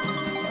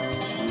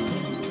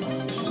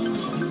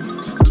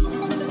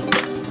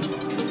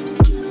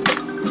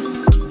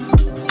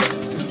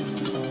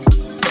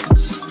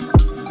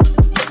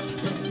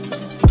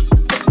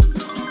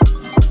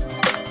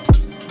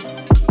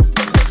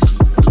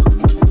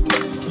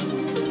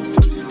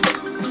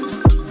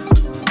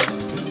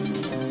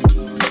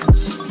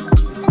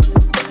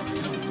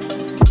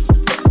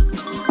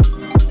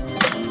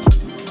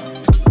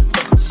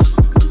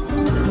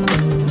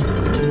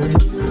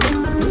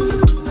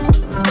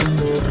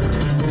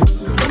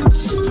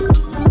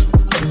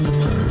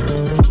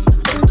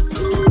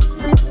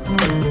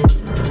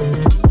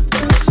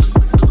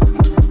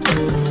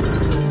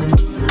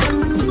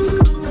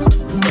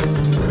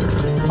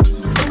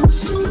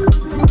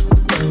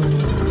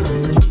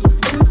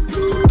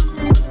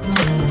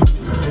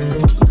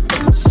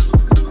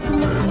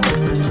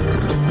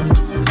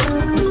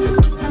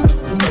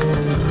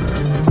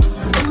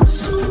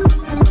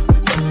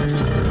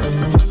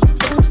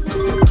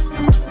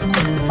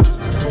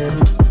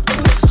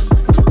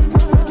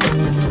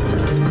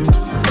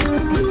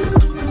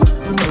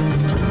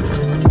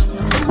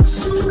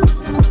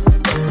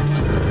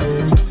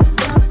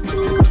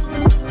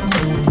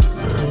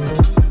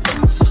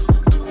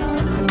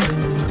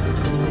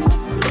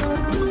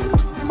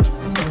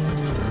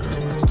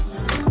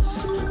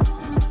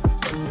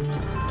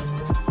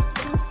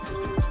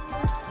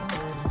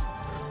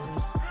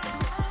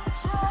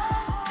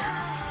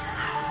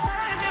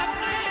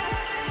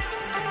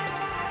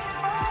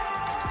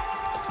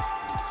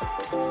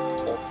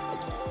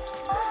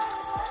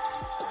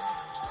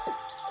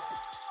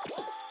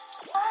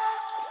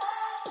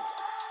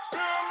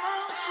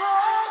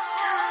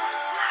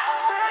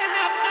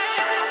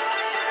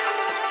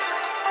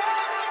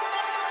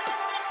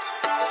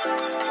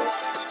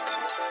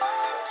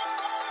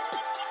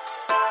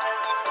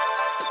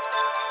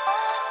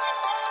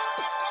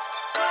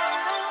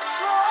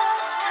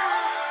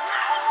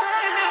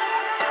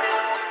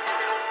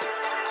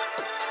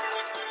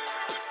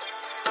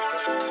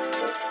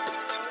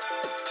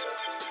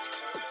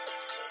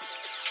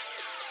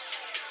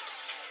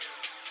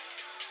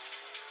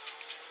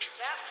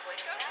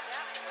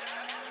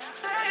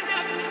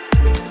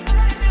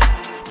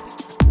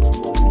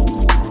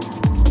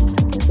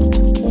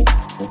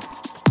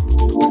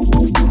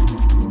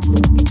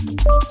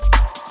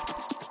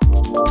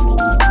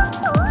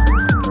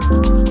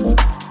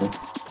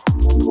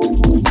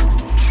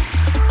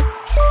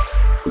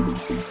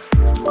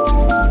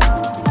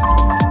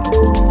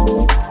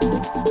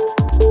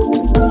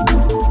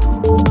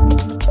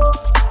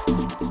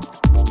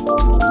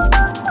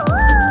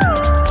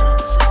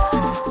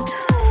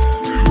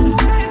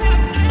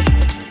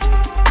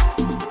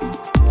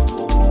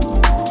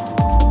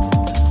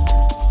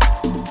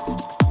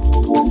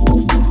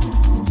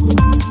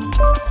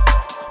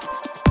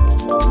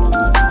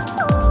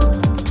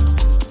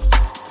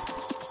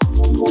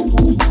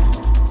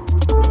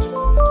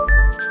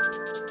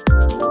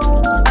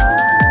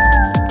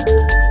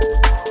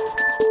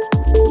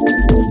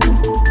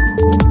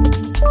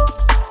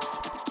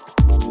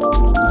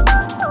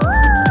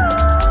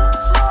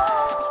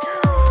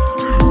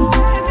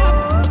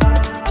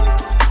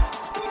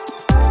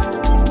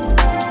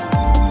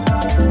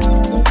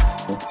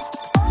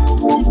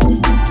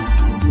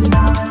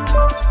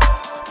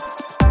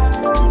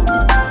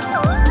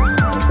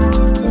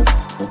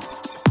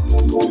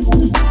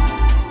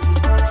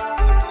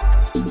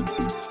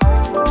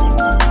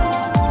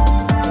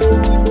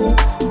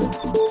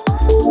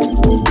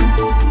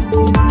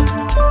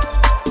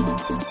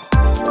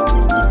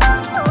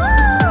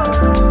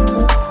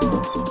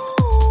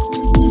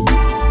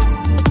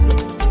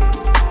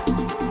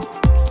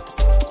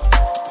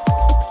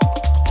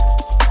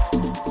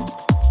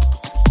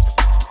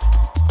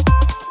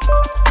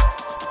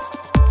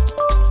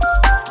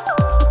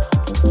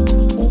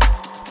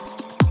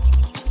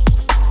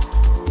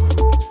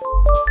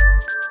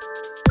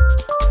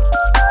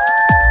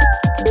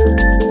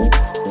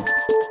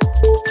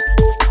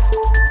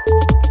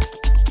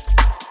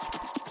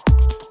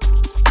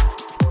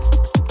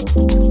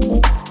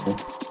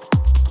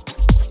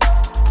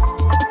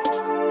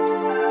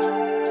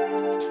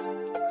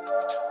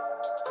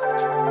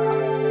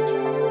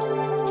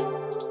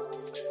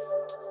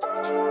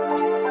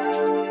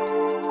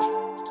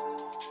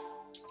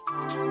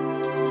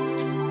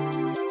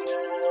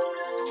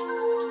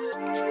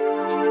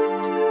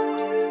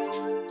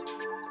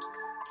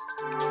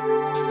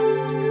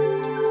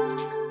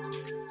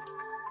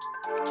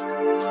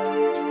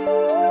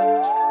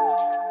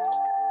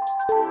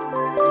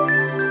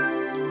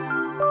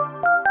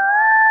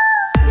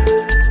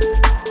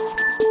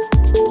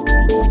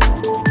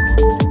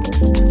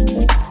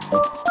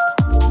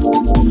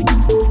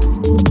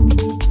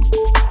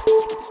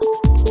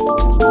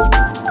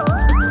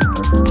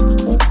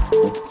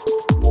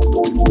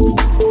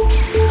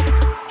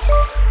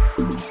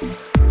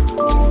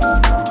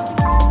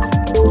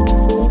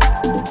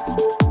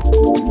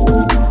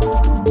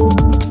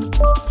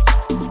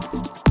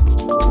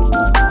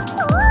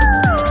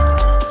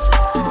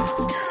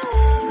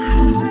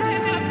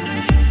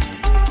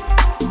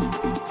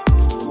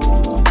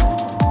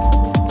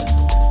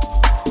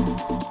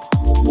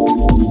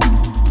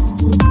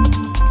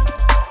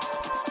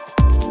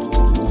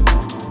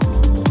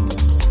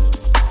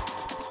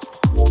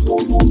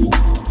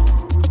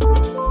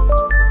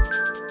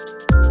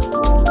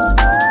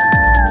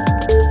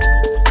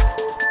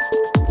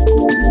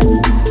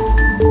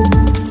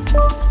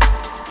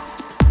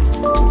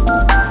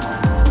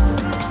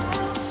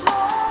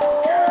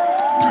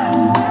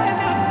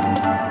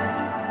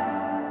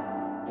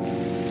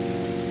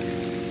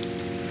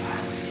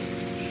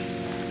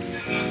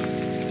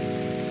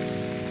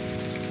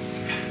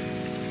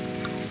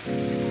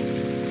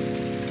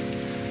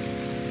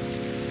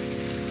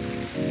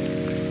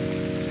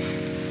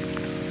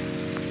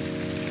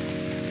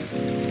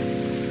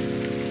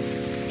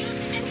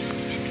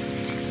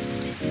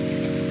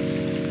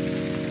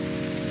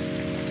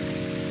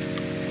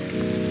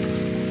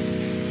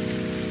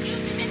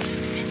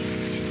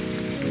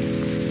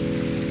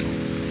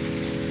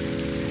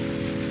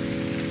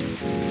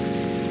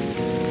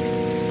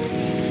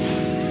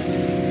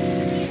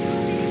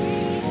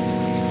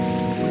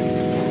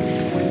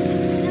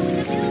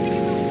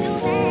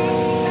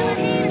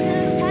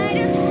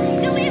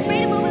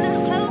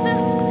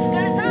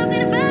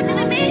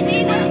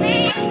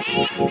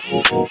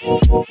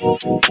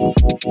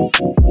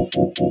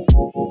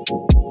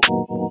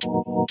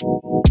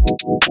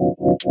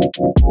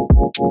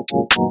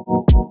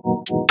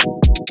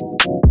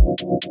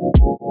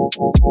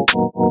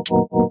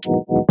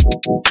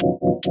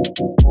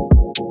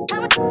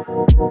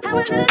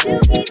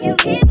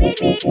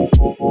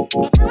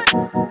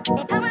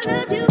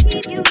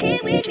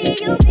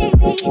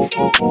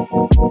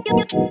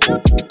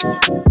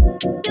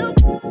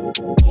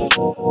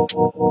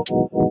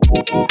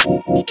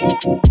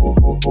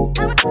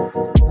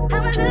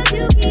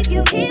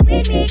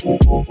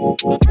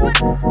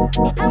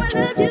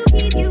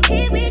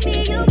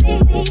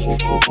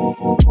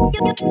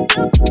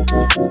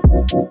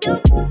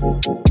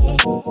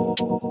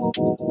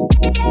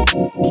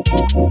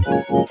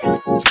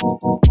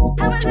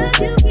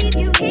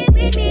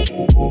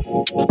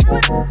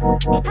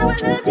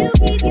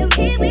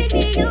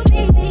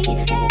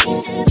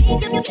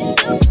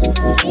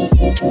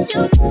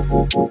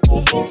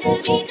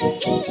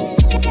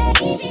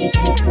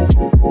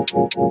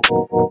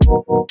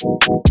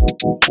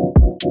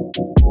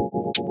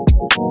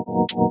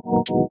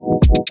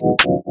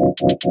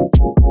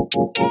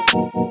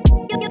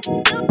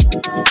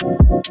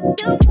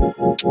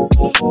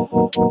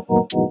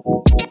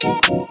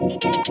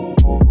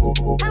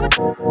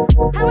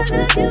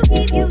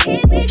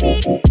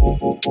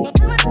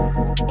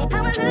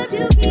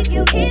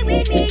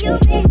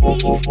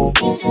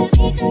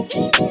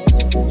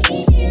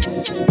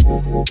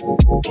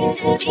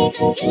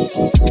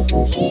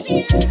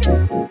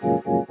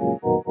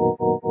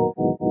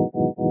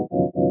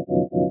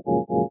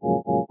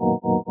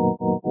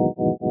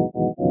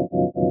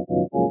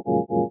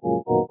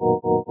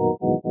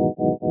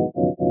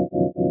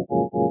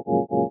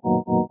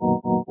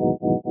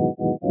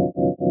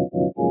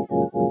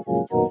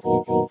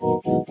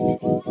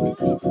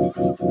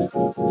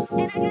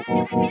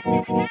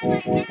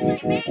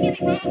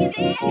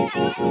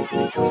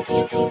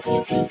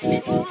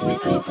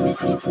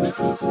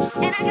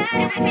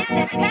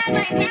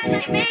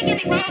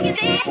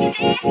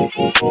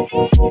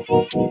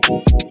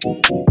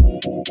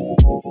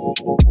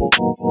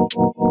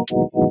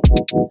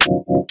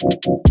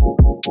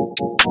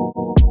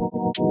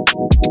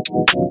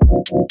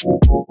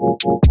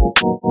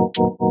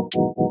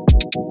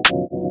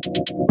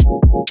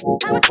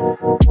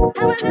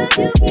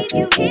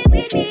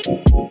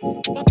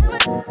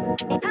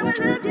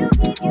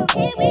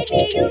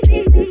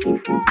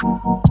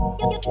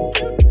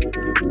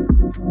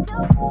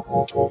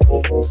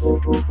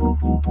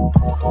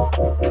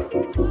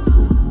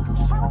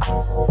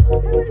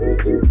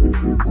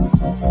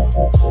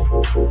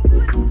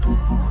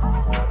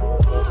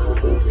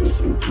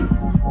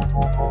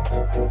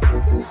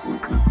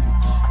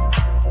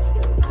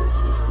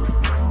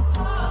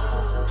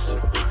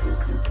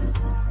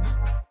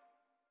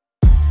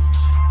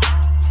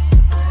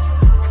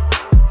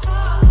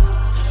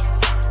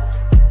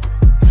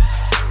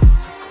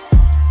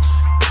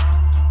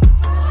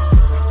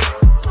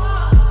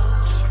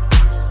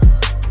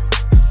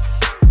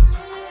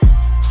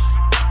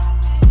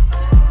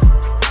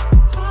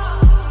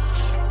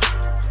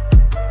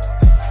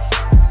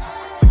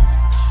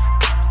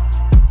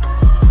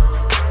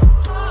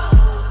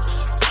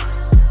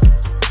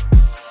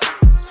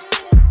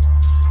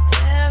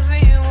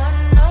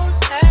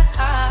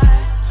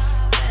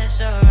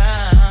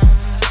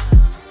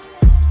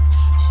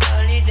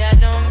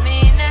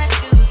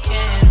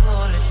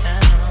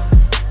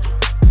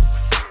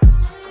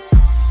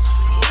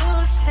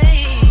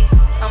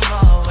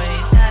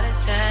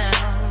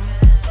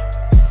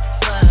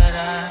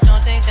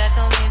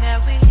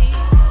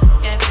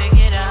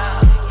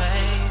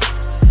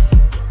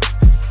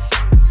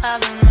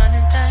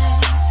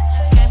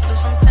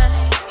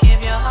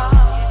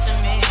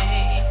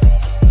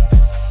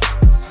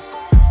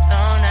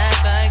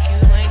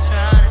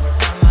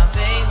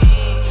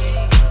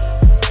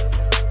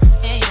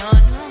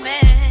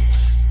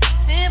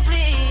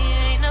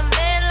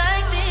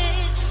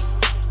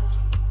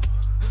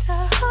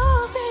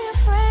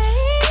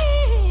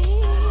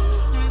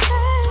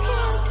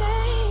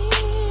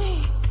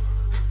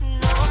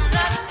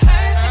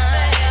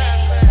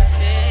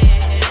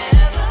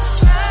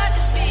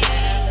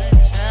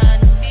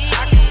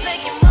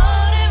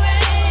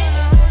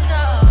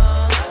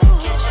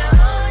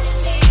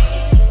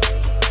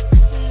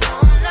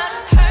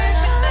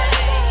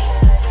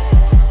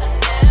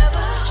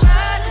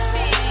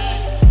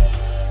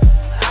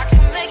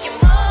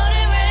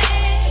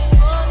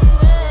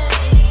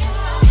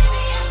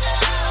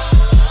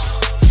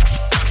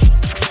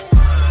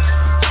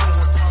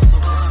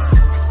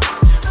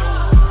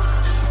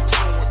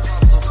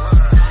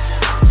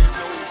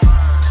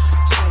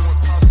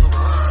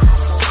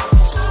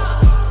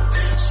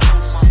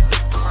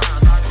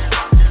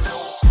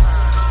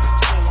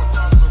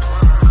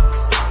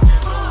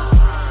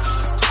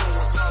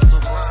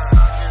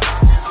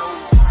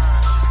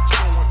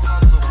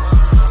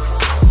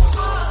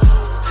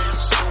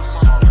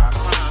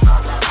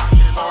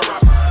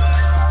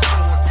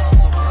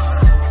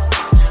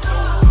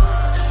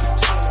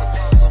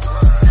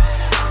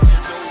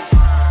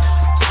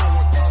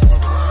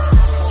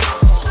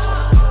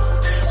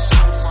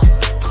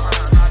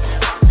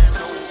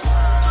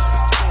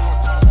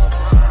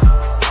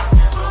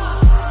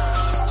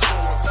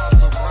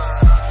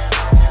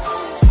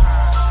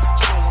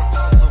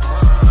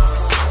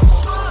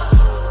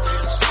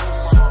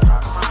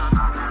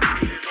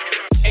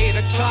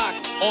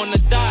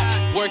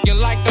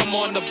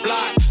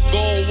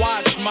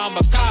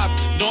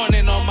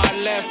 dawning on my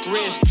left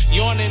wrist.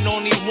 Yawning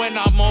only when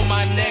I'm on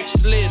my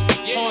next list.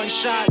 Horn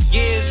shot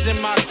gears in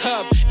my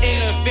cup,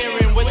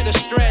 interfering with the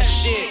stress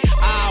shit.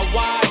 Eye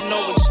wide, no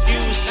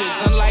excuses.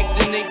 Unlike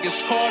the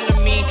niggas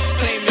calling me,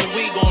 claiming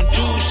we gon'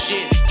 do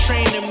shit.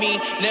 Training me,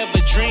 never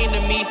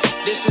draining me.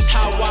 This is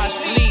how I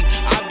sleep.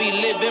 I be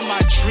living my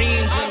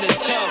dreams in the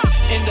tub,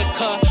 in the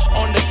cup,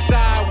 on the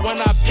side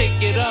when I pick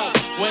it up.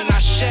 When I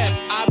chef,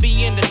 I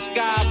be in the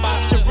sky,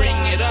 about to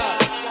ring it up.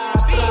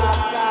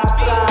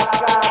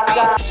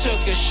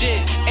 Took a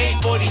shit,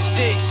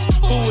 846.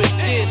 Who is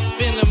this?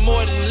 Feeling more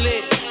than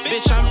lit.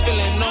 Bitch, I'm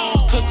feeling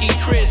on cookie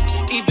crisp.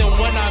 Even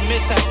when I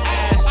miss her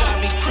ass, I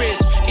be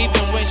crisp.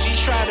 Even when she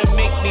try to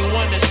make me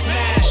wanna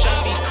smash, I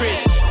be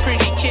crisp.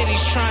 Pretty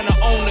kitties trying to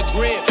own the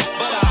grip,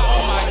 but I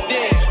own my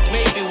dick.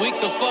 Maybe we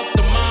could fuck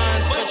the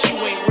minds, but you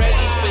ain't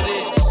ready for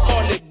this.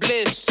 Call it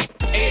bliss.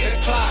 8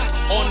 o'clock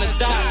on the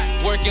dot,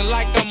 working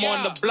like I'm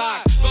on the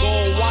block. Go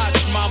watch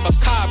Mama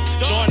Cop,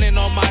 dawning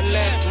on my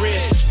left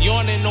wrist.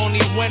 Yawning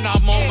only when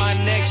I'm on my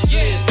next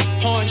list.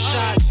 Horn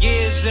shot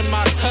gears in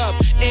my cup,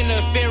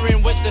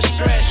 interfering with the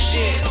stress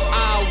shit.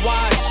 Eye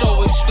wide,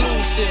 so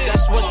exclusive.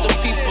 That's what the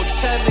people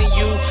telling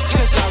you,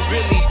 cause I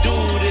really do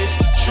this.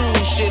 True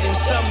shit, and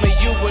some of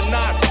you were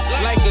not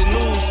like a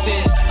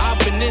nuisance. I've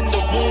been in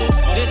the womb,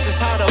 this is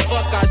how the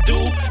fuck I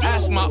do.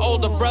 Ask my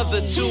older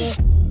brother too.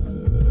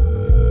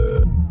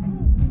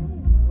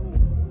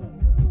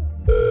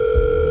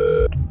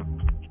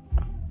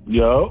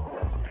 Yo.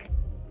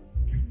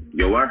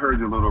 Yo, I heard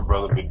your little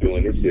brother been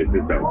doing this shit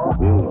since I was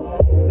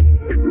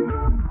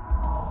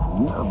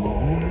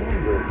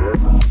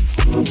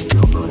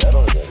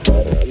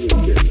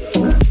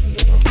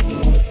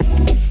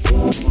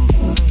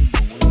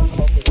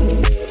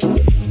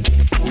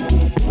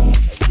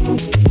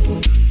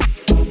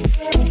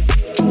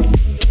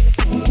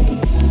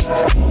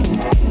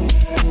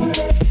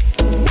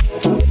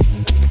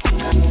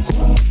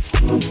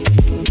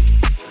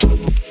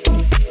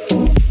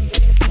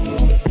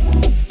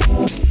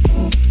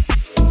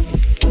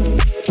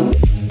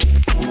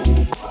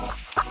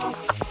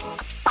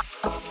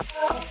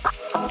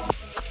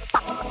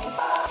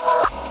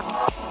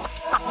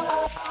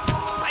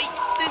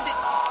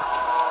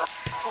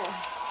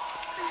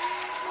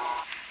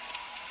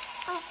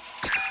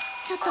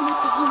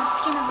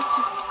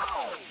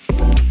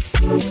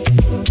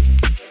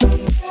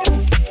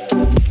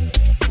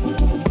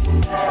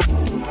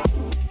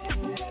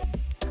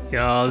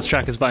This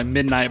track is by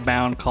Midnight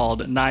Bound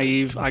called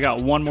Naive. I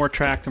got one more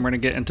track, then we're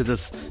going to get into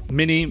this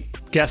mini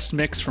guest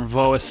mix from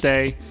Voa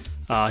Stay.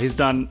 He's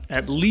done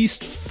at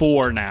least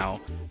 4 now,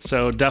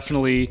 so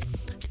definitely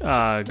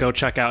go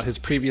check out his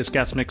previous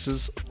guest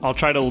mixes. I'll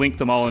try to link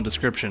them all in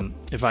description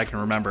if I can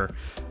remember.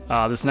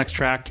 This next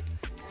track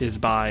is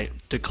by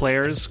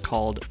Declares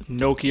called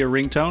Nokia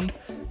Ringtone,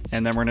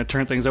 and then we're going to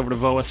turn things over to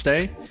Voa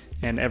Stay.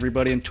 And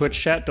everybody in Twitch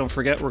chat, don't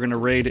forget, we're going to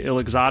raid Ill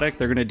Exotic.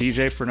 They're going to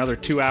DJ for another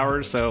 2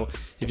 hours, so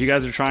if you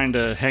guys are trying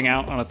to hang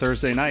out on a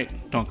Thursday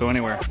night, don't go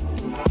anywhere.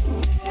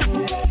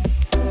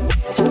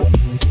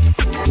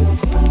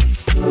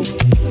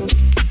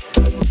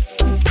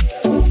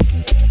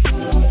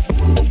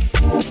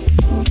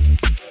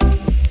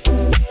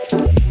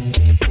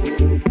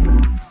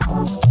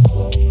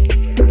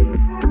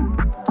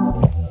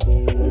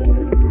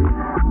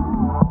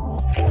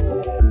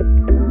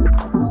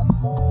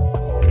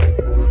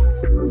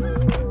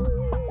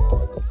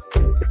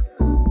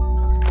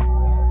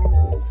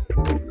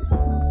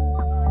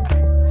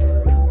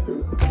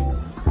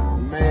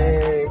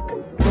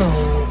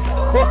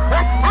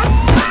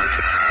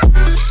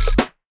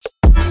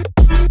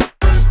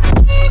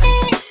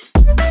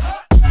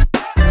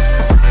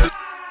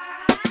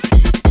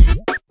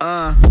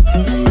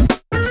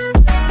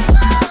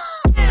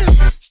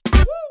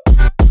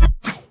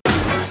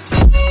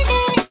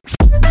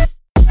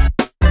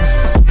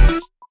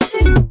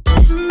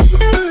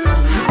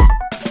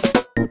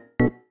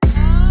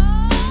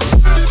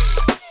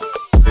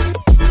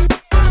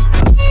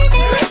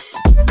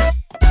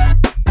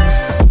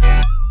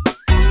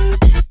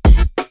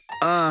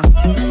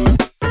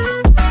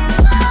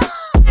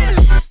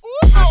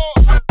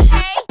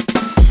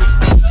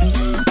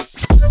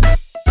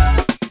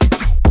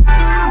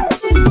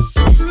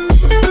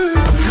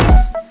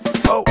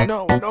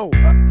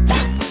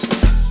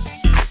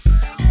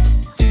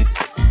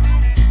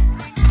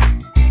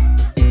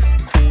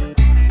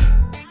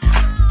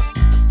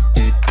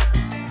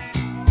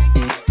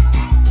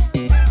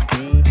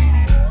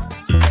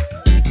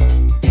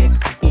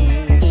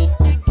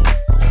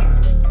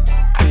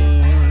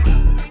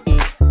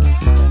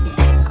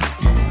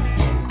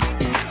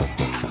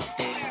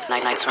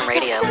 Nights from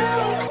Radio. If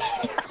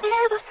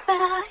I ever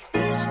felt like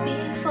this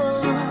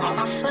before,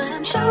 but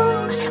I'm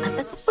sure that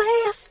the way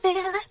I feel,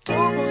 I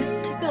don't want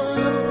it to go.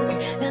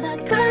 Then I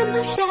grind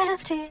my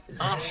shaft here, and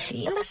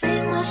I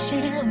sing my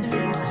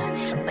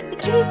shambles, but to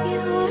keep you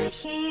right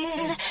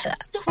here, I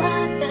know I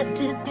got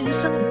to do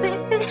something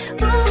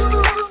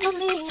wrong with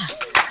me.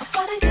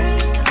 What I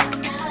did all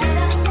night,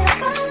 I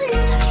never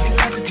leave. You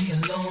got to be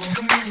alone,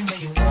 come anywhere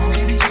you want,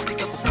 baby, just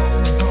pick up the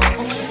phone and call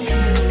me.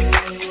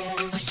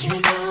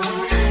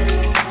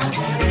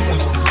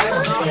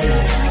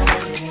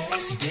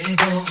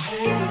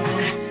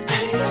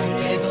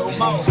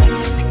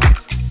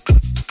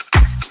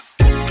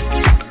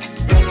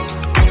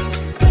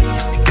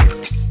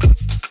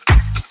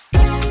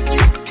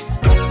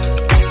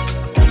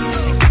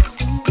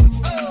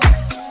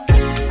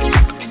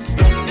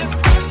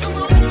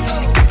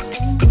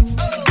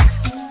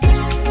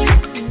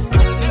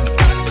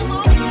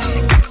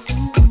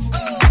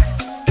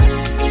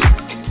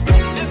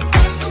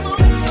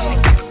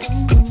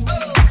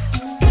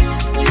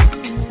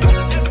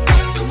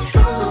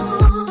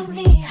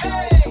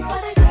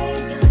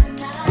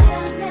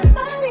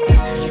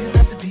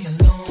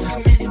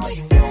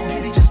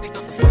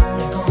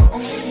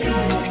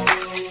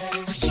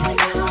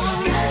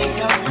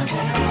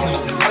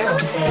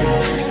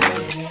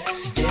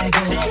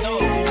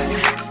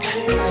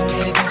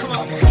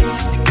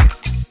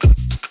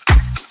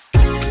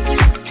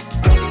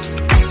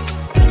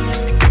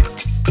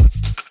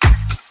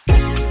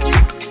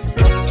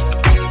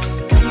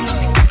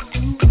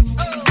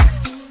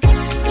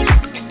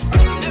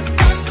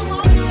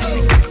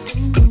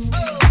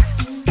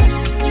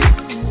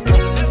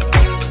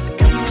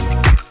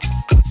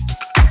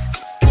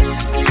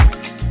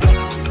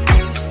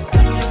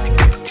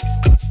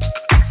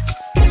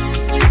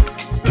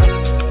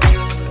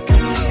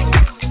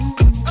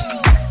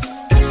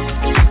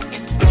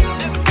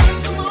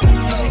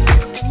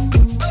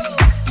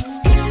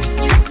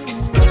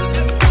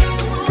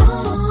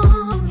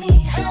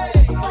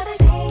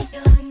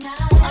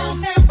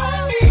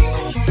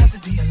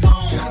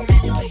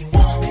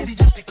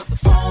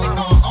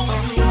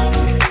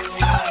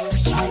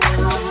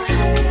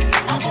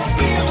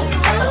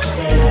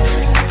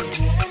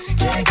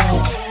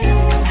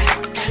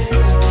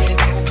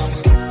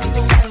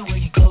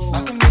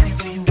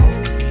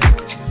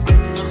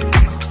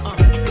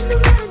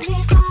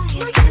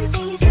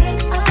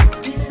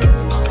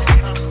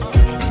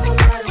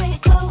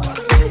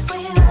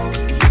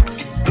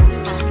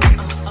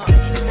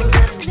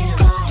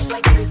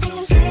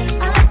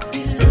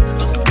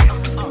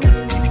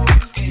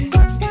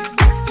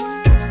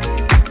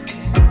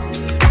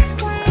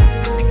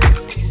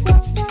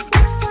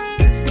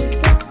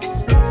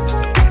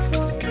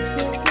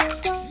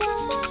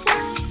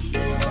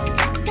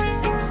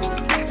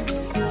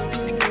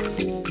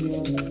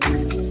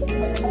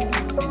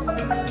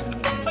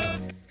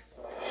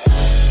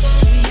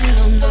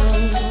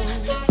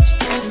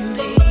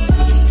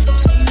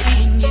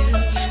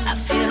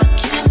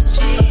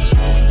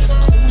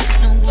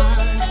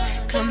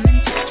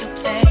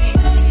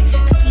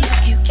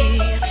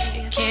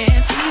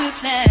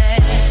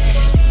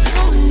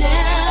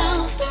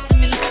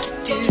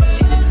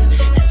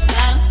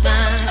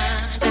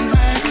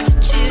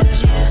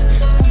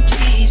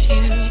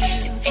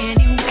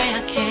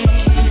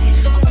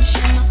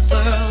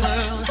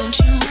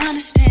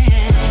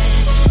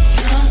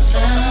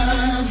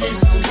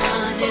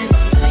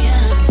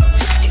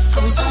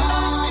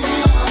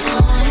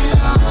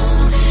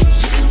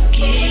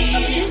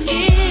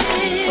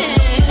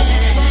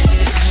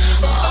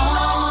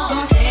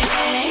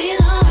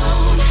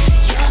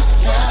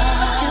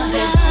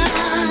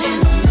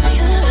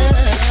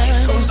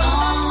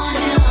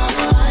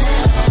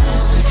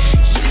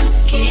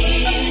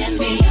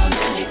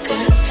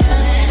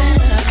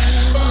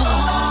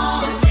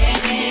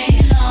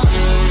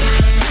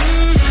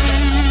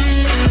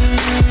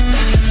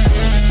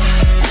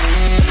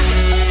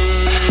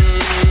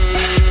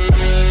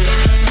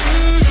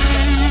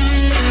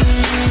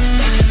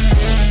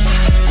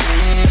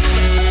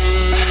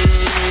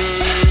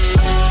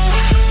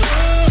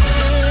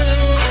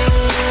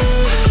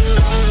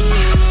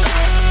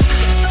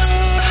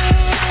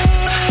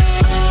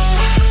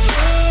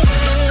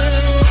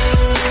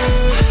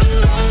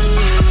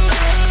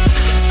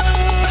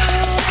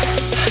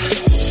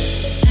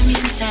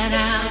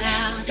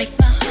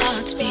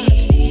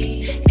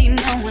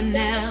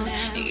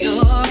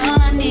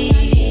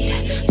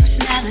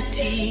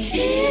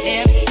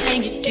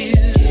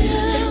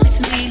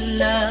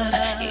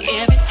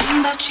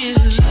 about you.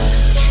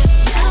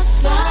 Your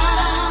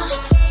smile,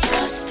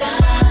 your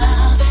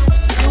style,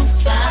 so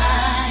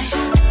fly. I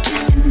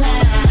can't deny.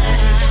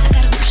 I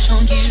got a crush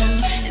on you,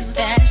 and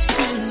that's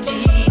true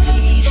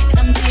indeed. And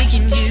I'm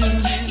digging you.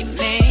 You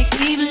make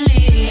me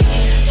believe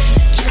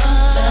that your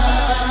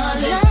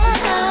love is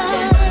more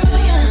than a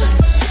million.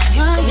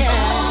 It goes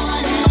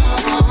on and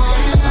on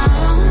and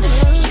on.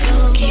 You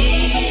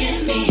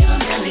give me a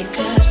really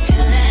good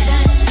feeling.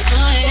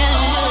 Oh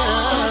yeah.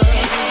 All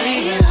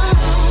day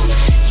long.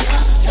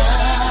 Your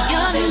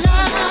love is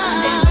more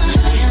than a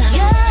million.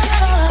 It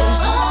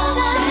goes on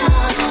and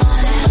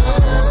on and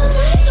on.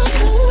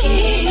 You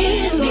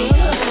give me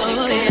a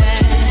really good feeling.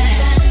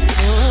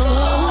 All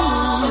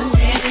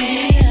day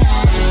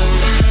long.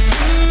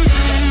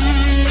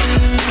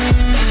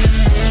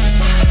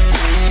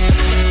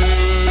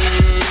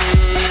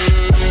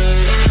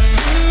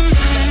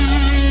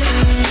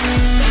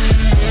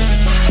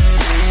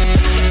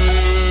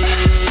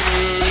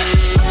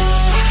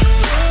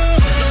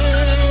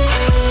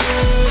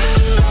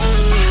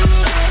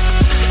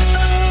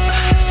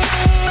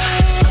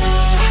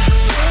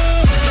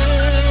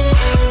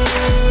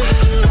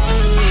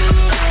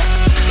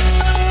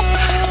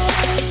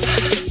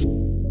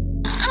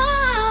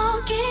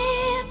 I'll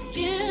give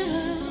you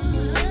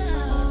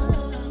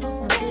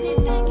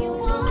anything you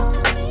want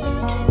from me.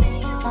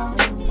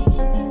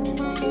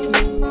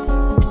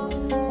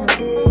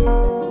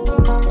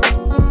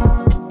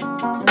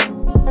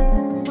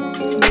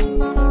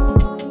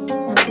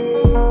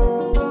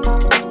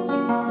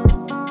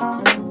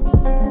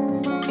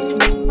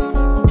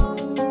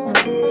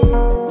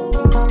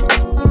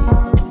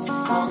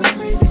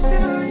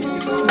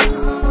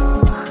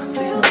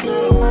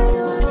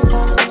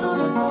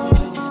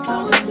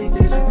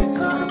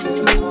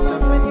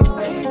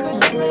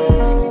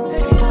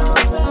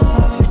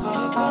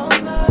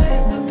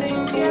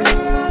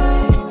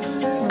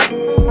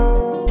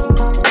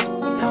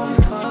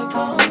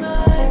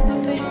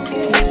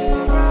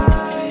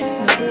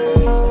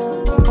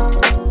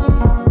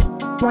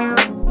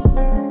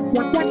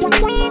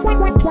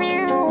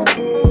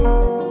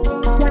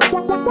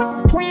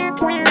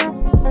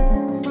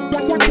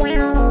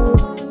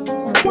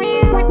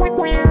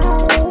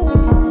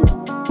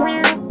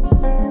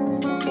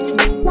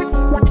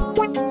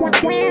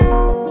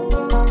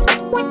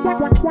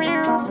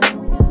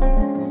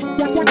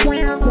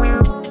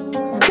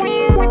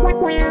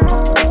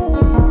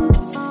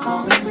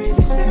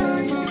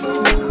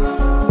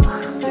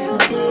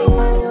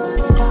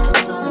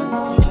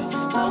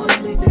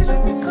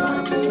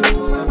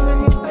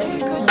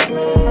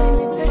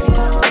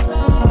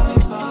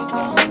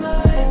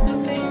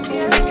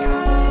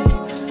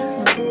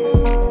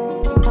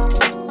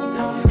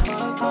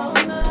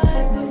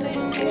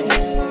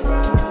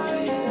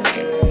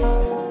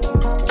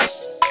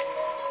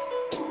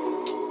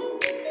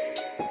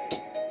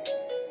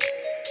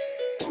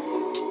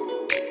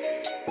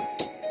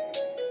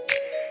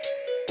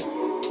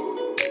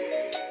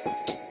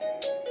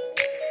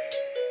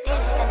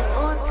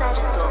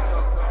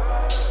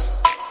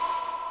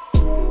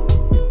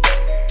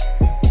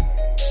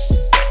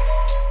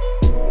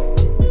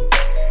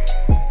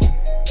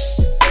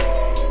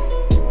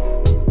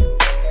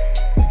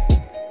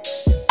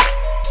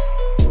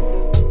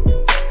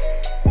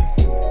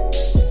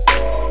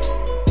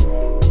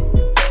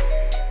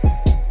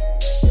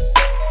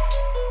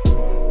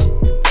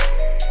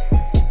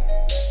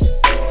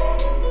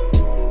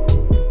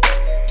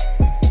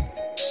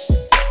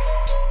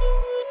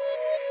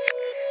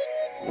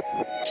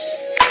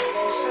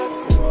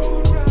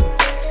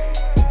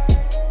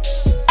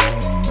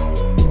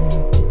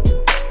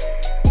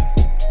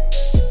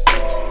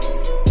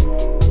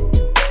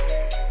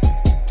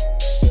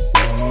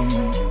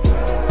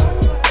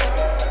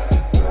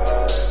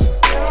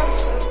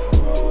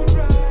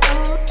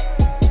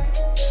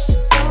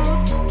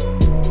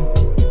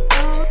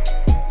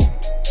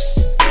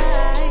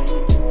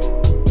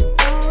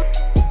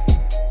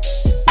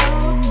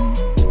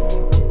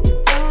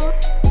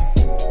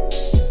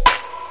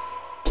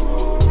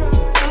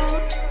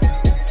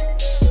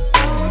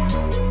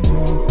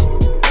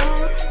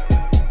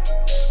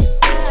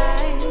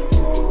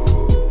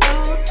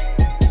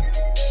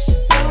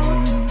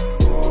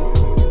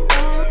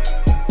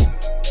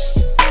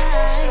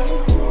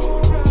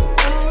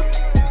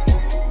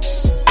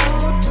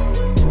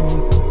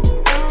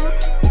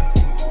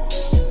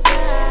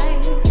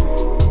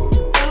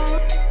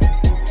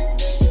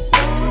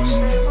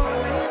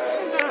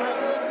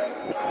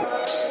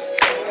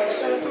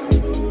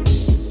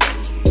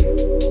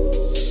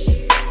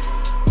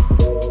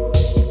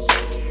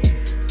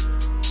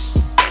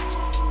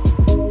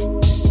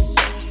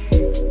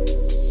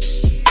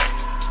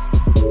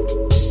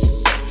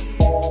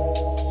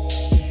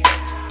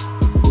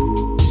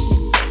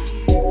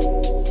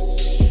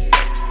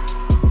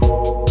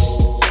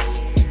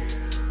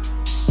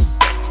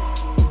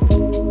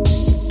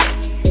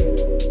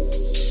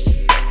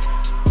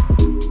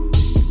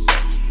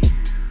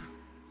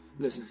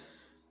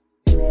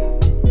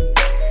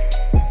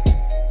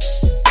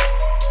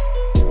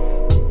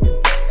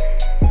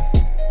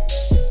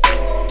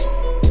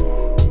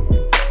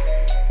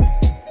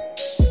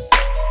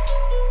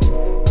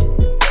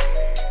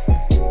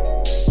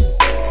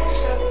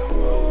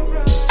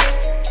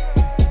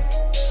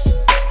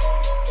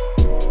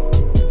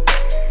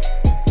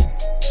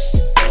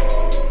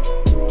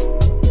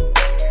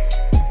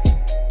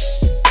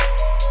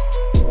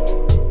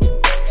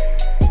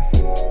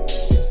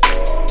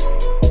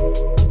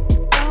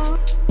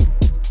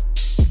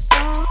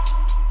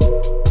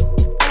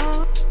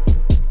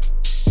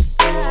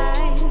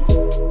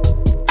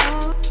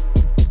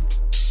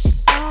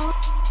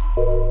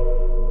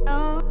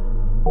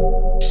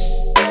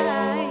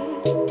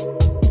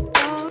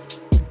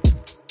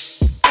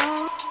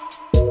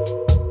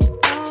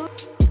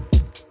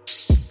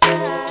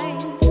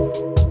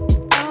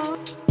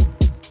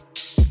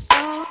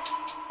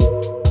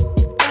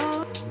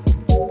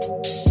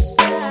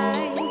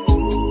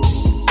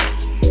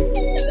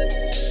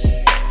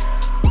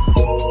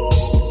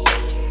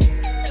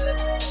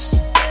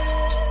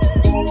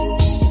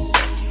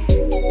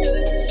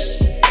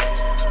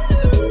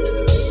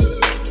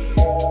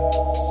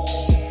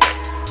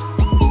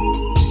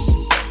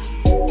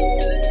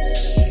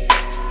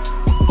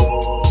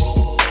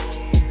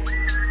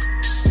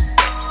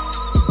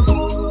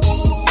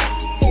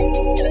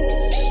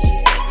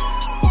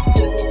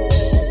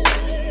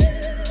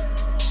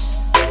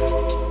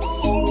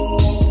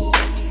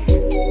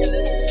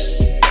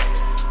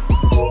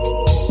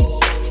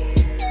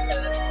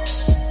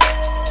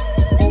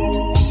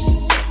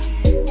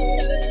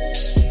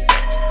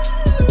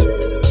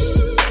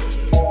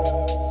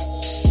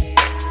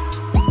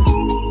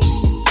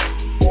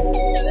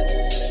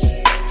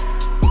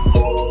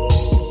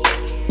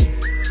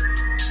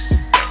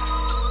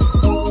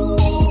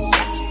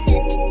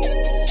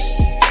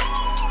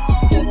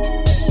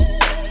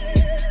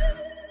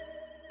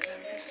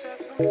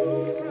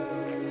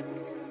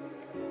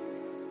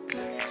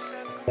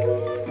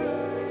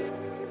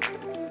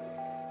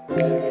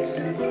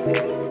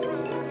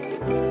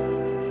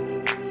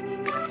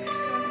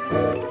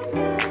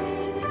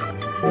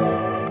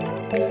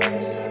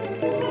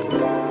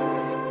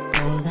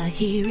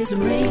 Here is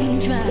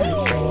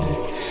raindrops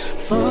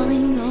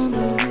falling on the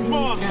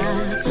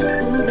rooftop.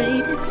 Oh,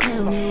 baby,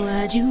 tell me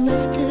why'd you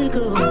have to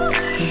go?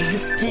 'Cause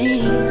this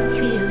pain, I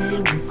feel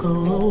it won't go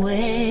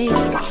away.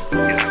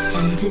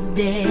 And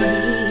today,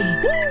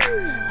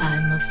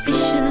 I'm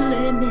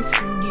officially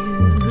missing you.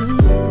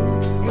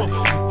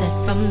 That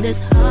from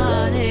this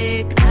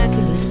heartache I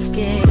could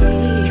escape.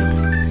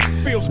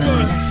 Feels But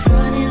good. I've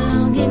run it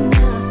long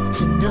enough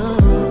to know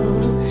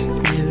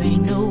there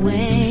ain't no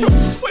way.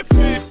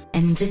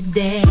 And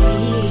today,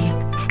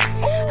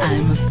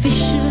 I'm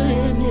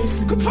officially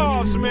missing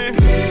Guitars, man.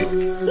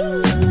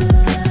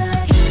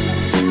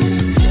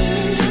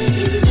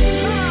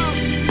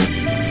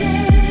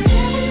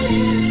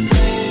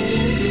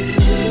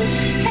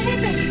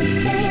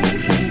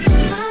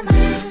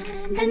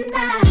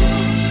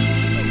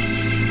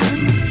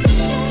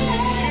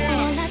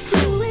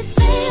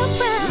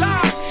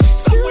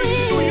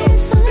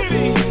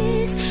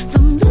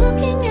 From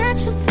looking at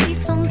your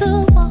face on the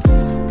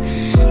walls.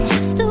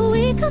 Just a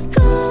week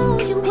ago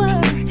you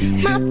were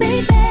my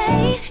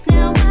baby.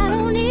 Now I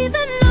don't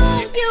even know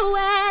you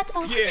at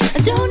all. I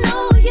don't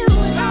know you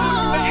at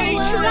all.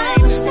 I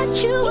wish that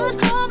you would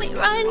call me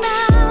right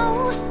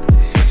now,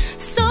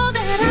 so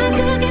that I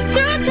could get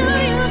through to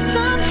you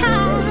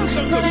somehow.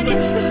 But I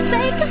guess it's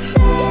safe to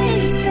say,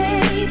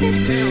 baby,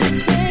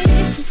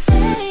 safe to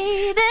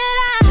say that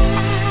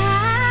I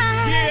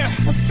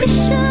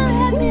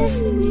officially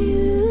missing you.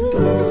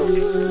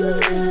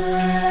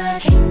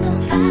 Can't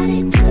nobody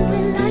do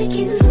it like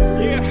you.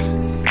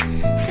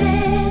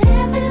 Said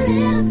every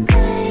little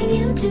thing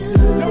you do.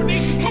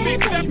 Donations will be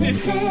And baby accepted.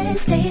 says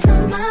stays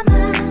on my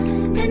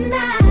mind. And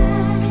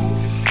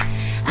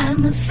I'm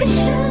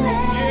officially